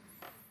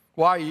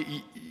 Why?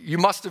 You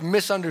must have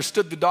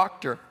misunderstood the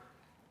doctor.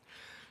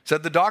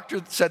 Said the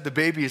doctor said the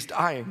baby is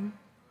dying.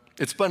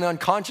 It's been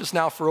unconscious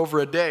now for over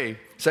a day.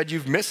 Said,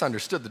 you've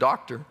misunderstood the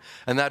doctor.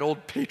 And that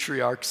old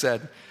patriarch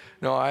said,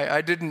 no,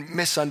 I didn't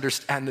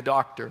misunderstand the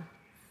doctor.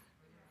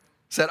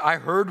 Said, I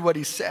heard what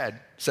he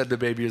said the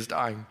baby is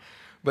dying.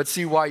 But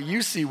see, why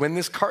you see when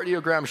this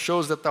cardiogram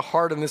shows that the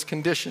heart in this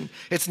condition,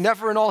 it's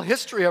never in all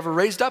history ever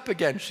raised up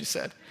again, she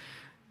said.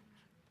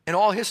 In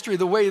all history,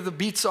 the way the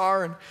beats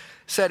are, and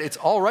said, it's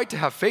all right to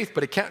have faith,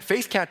 but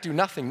faith can't do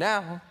nothing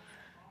now.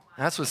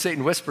 And that's what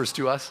Satan whispers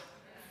to us.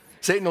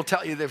 Satan will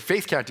tell you that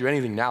faith can't do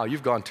anything now.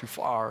 You've gone too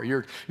far.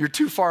 You're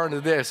too far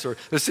into this, or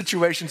the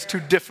situation's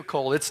too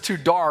difficult. It's too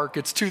dark.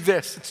 It's too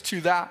this. It's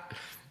too that.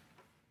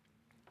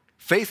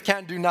 Faith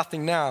can't do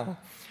nothing now.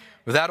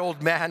 But that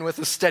old man with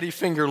a steady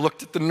finger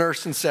looked at the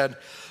nurse and said,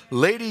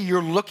 lady,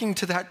 you're looking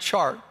to that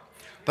chart,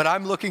 but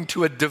I'm looking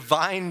to a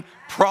divine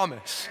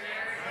promise.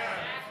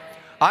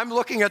 I'm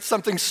looking at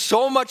something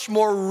so much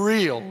more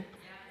real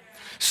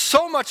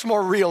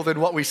than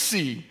what we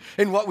see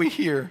and what we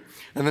hear.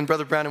 And then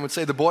Brother Branham would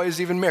say, the boy is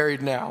even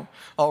married now.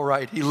 All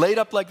right. He laid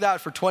up like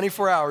that for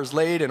 24 hours,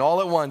 and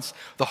all at once,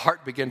 the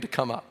heart began to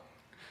come up.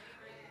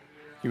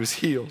 He was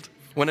healed.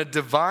 When a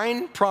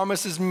divine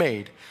promise is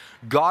made,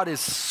 God is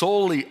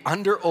solely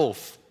under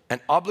oath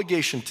and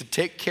obligation to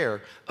take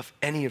care of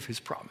any of his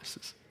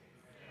promises.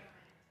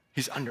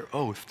 He's under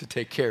oath to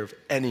take care of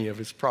any of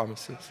his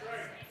promises.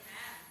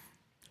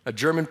 A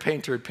German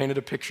painter had painted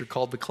a picture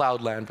called The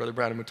Cloudland, Brother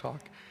Branham would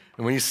talk.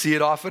 And when you see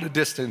it off at a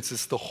distance,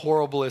 it's the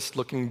horriblest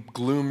looking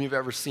gloom you've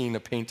ever seen, a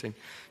painting.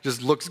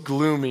 Just looks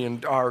gloomy and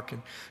dark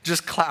and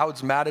just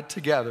clouds matted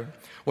together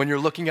when you're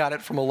looking at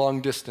it from a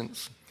long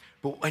distance.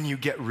 But when you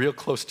get real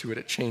close to it,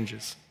 it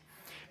changes.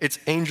 It's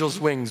angels'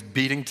 wings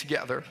beating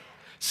together,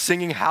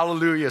 singing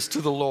hallelujahs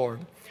to the Lord.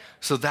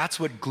 So that's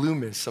what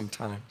gloom is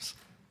sometimes.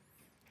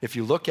 If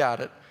you look at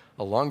it,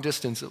 a long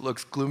distance, it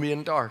looks gloomy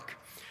and dark.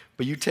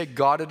 But you take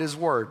God at his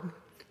word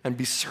and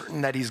be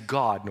certain that he's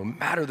God, no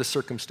matter the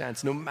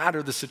circumstance, no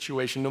matter the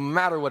situation, no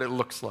matter what it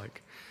looks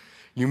like.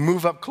 You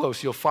move up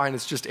close, you'll find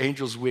it's just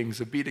angels' wings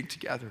beating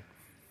together.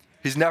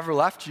 He's never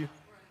left you.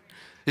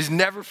 He's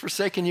never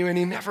forsaken you, and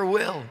he never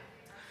will.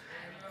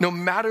 No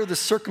matter the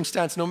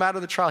circumstance, no matter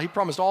the trial, he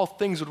promised all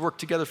things would work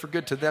together for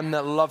good to them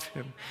that love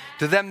him,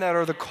 to them that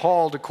are the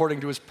called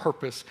according to his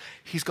purpose.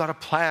 He's got a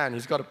plan.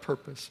 He's got a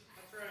purpose.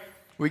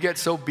 We get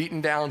so beaten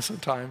down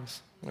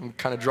sometimes. I'm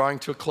kind of drawing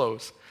to a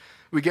close.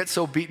 We get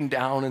so beaten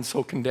down and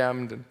so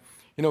condemned.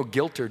 And,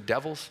 guilt are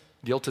devils.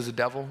 Guilt is a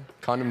devil.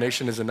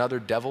 Condemnation is another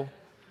devil.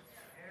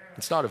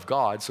 It's not of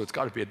God, so it's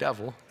got to be a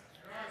devil.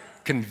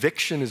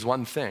 Conviction is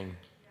one thing.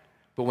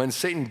 But when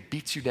Satan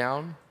beats you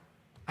down,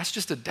 that's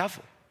just a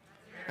devil.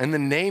 And the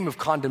name of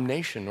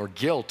condemnation or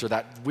guilt or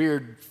that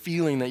weird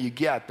feeling that you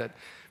get that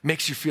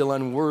makes you feel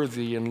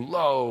unworthy and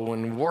low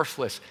and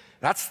worthless,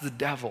 that's the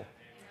devil.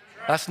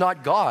 That's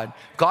not God.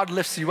 God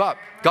lifts you up.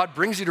 God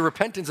brings you to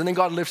repentance, and then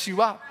God lifts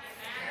you up.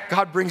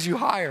 God brings you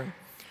higher.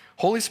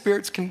 Holy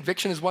Spirit's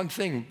conviction is one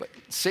thing, but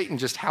Satan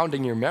just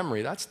hounding your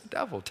memory, that's the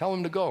devil. Tell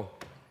him to go.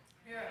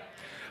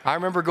 I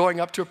remember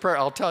going up to a prayer.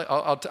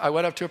 I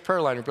went up to a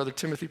prayer line with Brother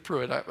Timothy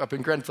Pruitt up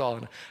in Grenthal,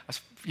 and I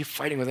was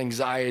fighting with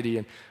anxiety,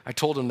 and I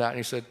told him that, and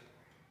he said,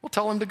 well,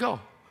 tell him to go.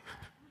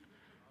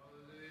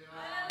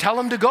 Tell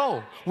him to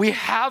go. We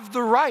have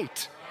the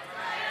right.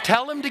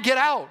 Tell him to get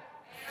out.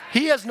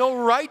 He has no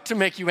right to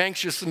make you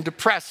anxious and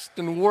depressed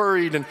and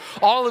worried and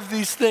all of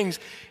these things.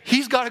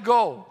 He's got to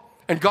go,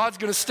 and God's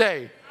going to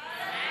stay.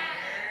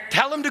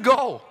 Tell him to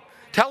go.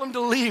 Tell him to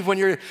leave when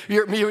you're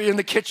in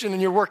the kitchen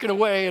and you're working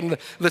away and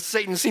the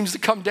Satan seems to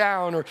come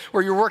down,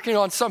 or you're working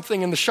on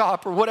something in the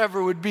shop or whatever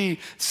it would be.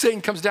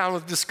 Satan comes down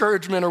with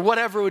discouragement or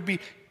whatever it would be.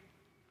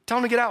 Tell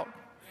him to get out.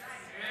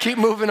 Keep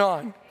moving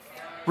on.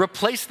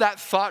 Replace that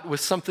thought with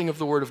something of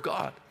the Word of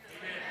God.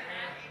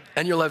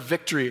 And you'll have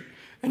victory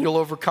and you'll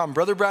overcome.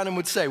 Brother Branham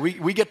would say,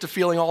 we get to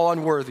feeling all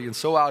unworthy and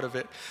so out of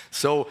it.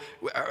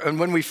 And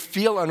when we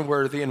feel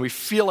unworthy and we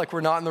feel like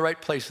we're not in the right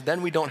place,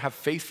 then we don't have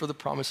faith for the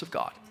promise of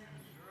God.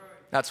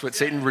 That's what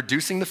Satan,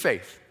 reducing the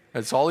faith.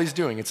 That's all he's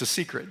doing. It's a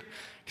secret.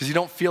 Because you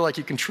don't feel like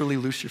you can truly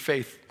lose your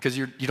faith. Because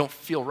you don't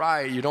feel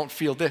right, you don't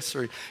feel this,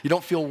 or you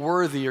don't feel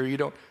worthy, or you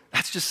don't.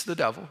 That's just the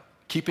devil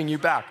keeping you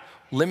back,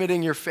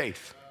 limiting your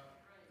faith.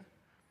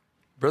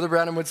 Brother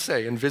Branham would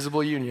say,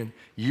 Invisible Union,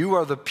 you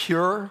are the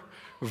pure,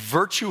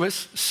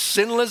 virtuous,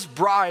 sinless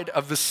bride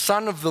of the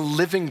Son of the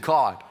living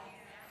God.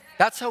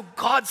 That's how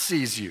God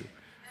sees you.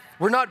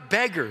 We're not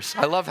beggars.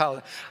 I love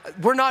how,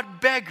 we're not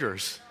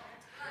beggars.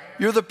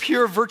 You're the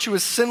pure,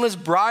 virtuous, sinless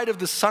bride of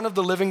the Son of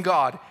the living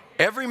God.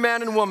 Every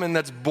man and woman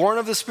that's born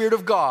of the Spirit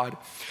of God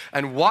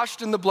and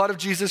washed in the blood of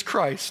Jesus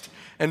Christ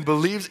and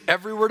believes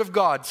every word of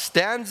God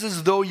stands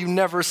as though you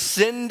never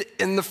sinned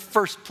in the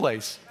first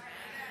place.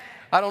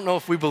 I don't know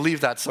if we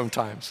believe that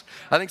sometimes.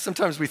 I think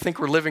sometimes we think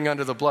we're living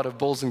under the blood of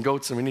bulls and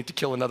goats and we need to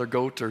kill another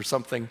goat or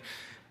something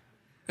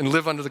and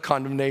live under the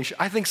condemnation.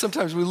 I think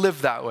sometimes we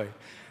live that way.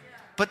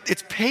 But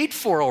it's paid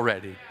for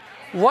already.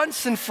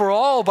 Once and for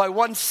all by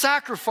one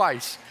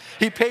sacrifice.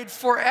 He paid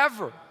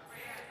forever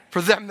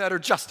for them that are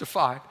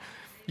justified.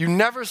 You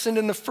never sinned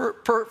in the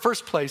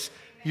first place.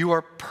 You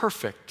are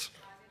perfect.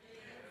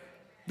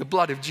 The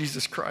blood of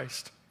Jesus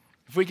Christ.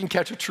 If we can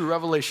catch a true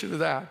revelation of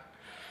that,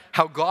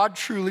 how God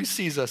truly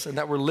sees us and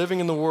that we're living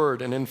in the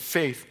Word and in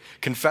faith,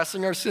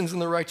 confessing our sins in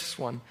the righteous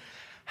one,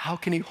 how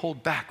can he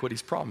hold back what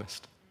he's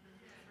promised?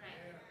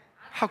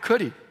 How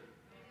could he?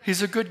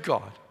 He's a good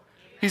God.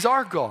 He's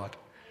our God.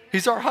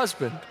 He's our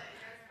husband.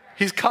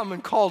 He's come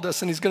and called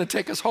us and he's going to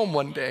take us home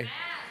one day.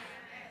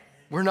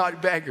 We're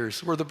not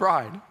beggars. We're the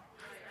bride. I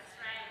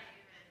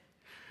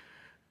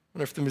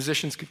wonder if the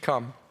musicians could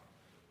come.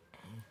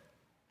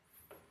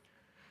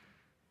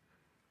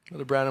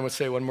 Brother Branham would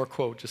say one more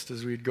quote just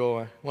as we'd go.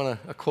 I want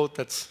a quote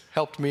that's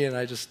helped me, and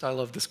I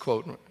love this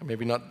quote.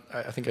 Maybe not,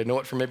 I think I know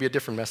it from maybe a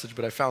different message,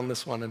 but I found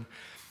this one. And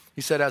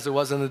he said, as it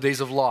was in the days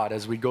of Lot,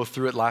 as we go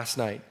through it last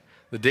night,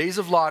 the days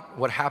of Lot,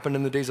 what happened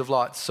in the days of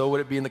Lot, so would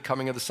it be in the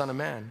coming of the Son of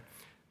Man.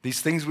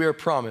 These things we are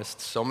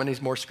promised, so many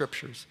more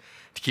scriptures,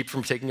 to keep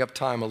from taking up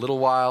time. A little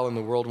while and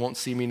the world won't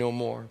see me no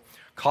more.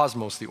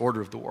 Cosmos, the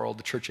order of the world,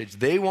 the church age,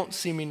 they won't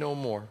see me no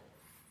more.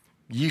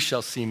 Ye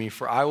shall see me,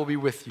 for I will be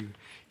with you,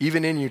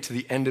 even in you to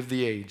the end of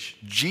the age.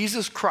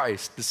 Jesus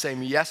Christ, the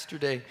same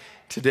yesterday,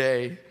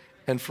 today,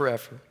 and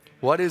forever.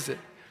 What is it?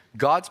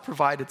 God's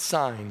provided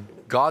sign,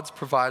 God's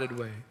provided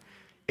way.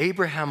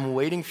 Abraham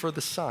waiting for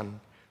the son,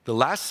 the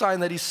last sign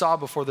that he saw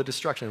before the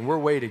destruction. We're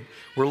waiting.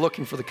 We're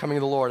looking for the coming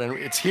of the Lord, and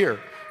it's here.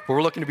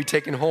 We're looking to be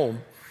taken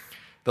home.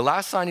 The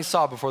last sign he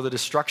saw before the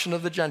destruction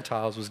of the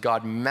Gentiles was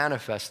God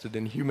manifested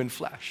in human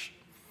flesh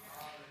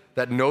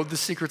that knowed the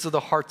secrets of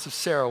the hearts of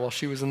Sarah while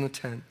she was in the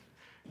tent.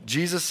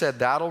 Jesus said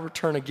that'll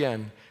return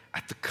again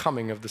at the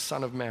coming of the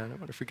Son of Man. I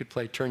wonder if we could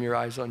play Turn Your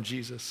Eyes on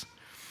Jesus.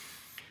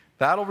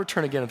 That'll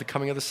return again at the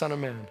coming of the Son of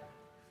Man.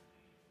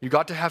 You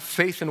got to have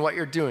faith in what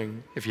you're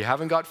doing. If you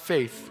haven't got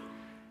faith,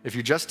 if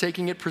you're just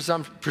taking it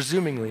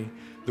presumingly,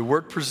 the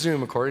word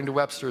presume, according to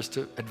Webster, is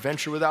to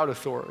adventure without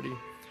authority.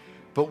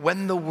 But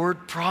when the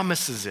word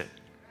promises it,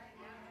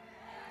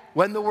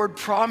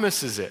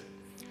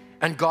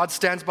 and God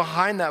stands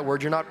behind that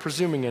word, you're not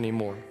presuming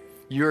anymore.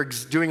 You're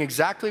doing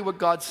exactly what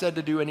God said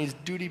to do, and he's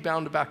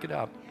duty-bound to back it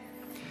up.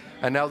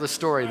 And now this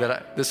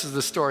is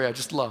the story I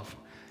just love.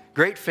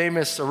 Great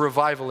famous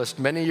revivalist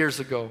many years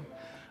ago.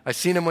 I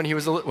seen him when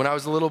I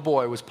was a little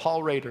boy. It was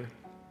Paul Rader.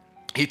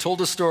 He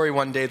told a story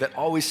one day that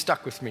always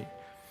stuck with me.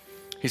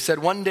 He said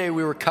one day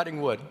we were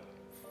cutting wood.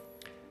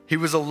 He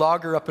was a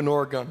logger up in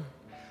Oregon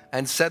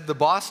and said the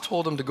boss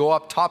told him to go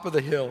up top of the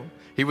hill.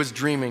 He was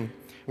dreaming.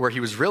 Where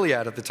he was really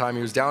at the time.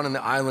 He was down in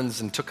the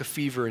islands and took a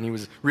fever and he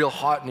was real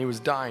hot and he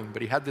was dying,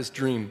 but he had this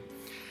dream.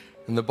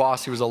 And the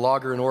boss, he was a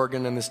logger in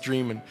Oregon in this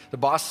dream, and the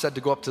boss said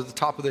to go up to the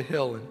top of the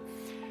hill, and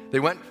they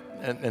went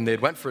and they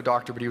went for a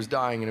doctor, but he was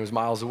dying and it was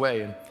miles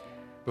away. And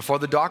before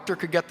the doctor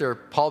could get there,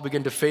 Paul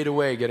began to fade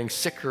away, getting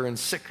sicker and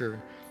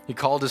sicker. He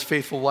called his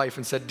faithful wife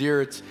and said,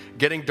 "Dear, it's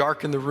getting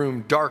dark in the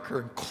room,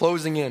 darker,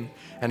 closing in."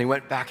 And he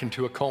went back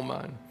into a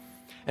coma.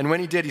 And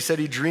when he did, he said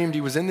he dreamed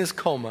he was in this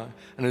coma,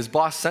 and his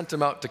boss sent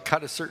him out to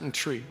cut a certain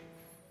tree.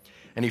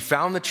 And he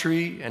found the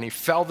tree, and he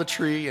felled the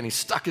tree, and he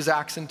stuck his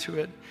axe into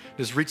it,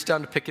 just reached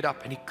down to pick it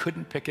up, and he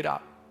couldn't pick it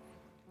up.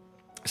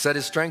 He said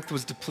his strength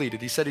was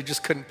depleted. He said he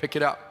just couldn't pick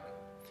it up.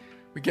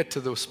 We get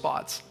to those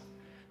spots.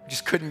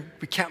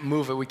 We can't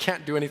move it. We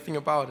can't do anything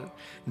about it.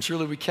 And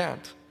surely we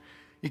can't.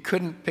 He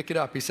couldn't pick it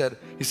up. He said,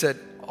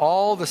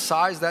 all the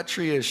size that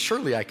tree is,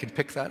 surely I could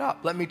pick that up.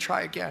 Let me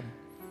try again.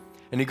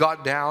 And he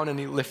got down and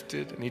he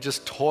lifted and he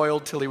just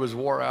toiled till he was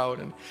wore out.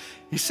 And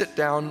he sat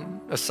down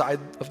aside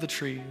of the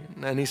tree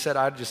and he said,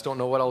 "I just don't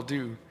know what I'll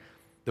do.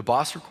 The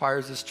boss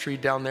requires this tree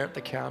down there at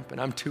the camp and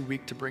I'm too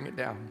weak to bring it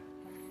down."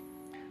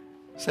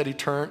 He said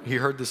he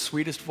heard the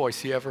sweetest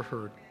voice he ever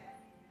heard.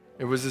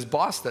 It was his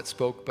boss that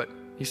spoke, but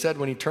he said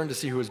when he turned to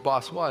see who his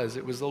boss was,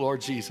 it was the Lord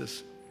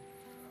Jesus.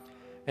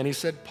 And he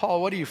said, "Paul,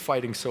 what are you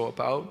fighting so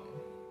about?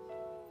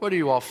 What are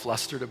you all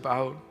flustered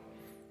about?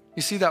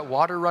 You see that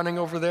water running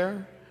over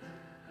there?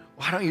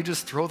 Why don't you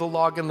just throw the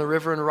log in the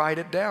river and ride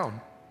it down?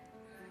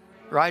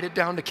 Ride it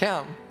down to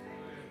camp."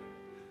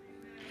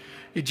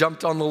 He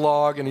jumped on the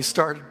log and he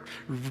started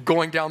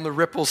going down the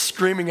ripples,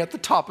 screaming at the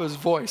top of his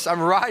voice,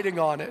 "I'm riding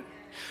on it.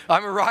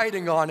 I'm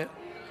riding on it."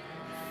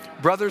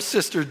 Brothers,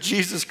 sisters,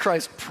 Jesus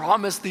Christ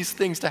promised these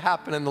things to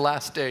happen in the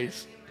last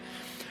days.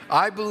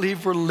 I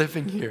believe we're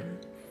living here.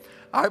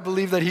 I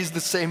believe that he's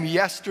the same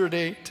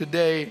yesterday,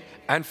 today,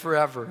 and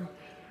forever.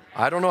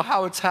 I don't know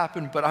how it's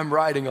happened, but I'm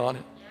riding on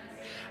it.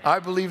 I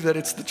believe that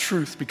it's the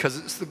truth because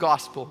it's the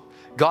gospel,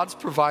 God's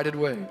provided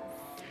way.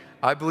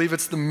 I believe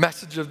it's the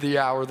message of the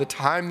hour, the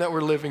time that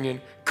we're living in,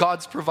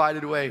 God's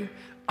provided way.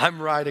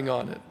 I'm riding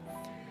on it.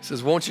 He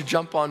says, "Won't you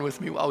jump on with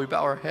me while we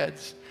bow our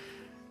heads?"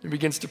 He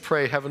begins to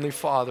pray, "Heavenly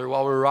Father,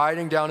 while we're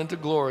riding down into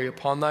glory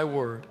upon thy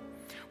word,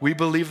 we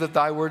believe that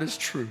thy word is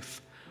truth.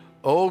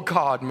 Oh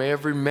God, may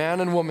every man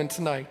and woman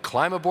tonight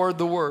climb aboard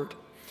the word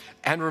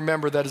and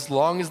remember that as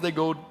long as they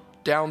go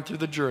down through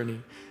the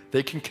journey,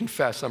 they can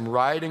confess, I'm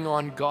riding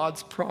on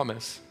God's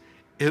promise.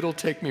 It'll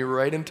take me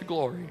right into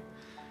glory.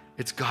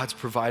 It's God's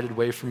provided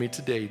way for me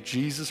today.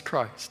 Jesus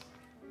Christ,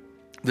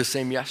 the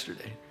same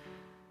yesterday,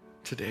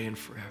 today, and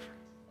forever."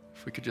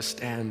 If we could just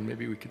stand,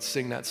 maybe we could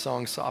sing that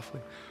song softly.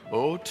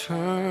 Oh,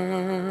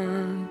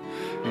 turn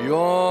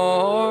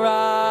your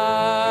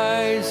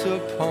eyes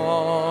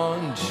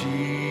upon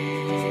Jesus.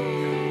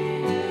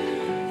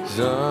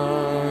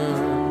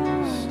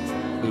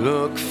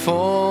 Look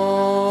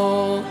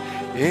full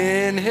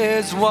in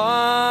his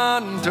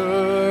wonderful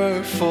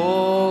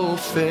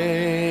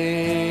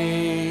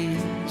face,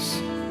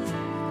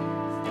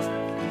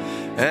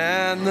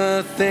 and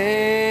the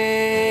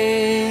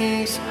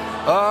things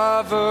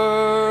of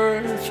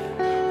earth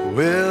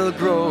will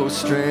grow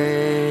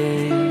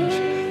strangely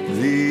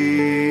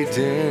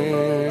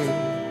dim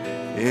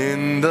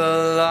in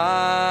the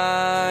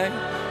light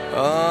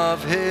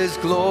of his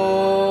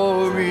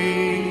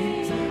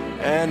glory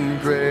and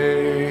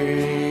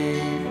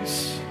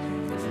grace.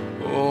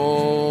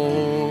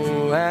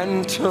 Oh,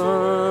 and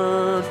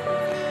turn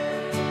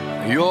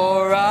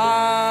your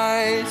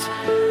eyes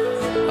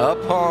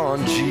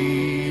upon Jesus.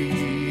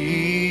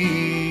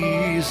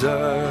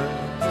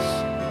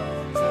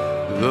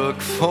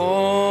 Look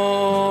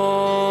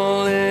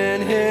full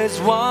in his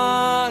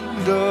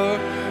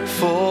wonderful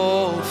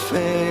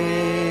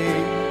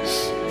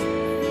face,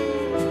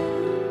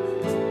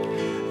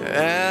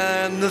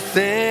 and the things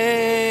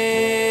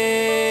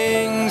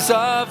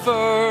of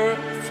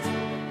earth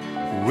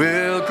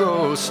will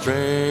grow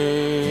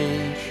strangely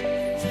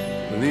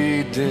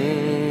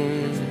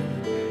dim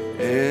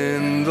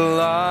in the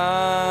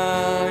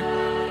light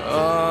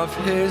of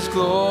his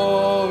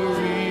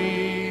glory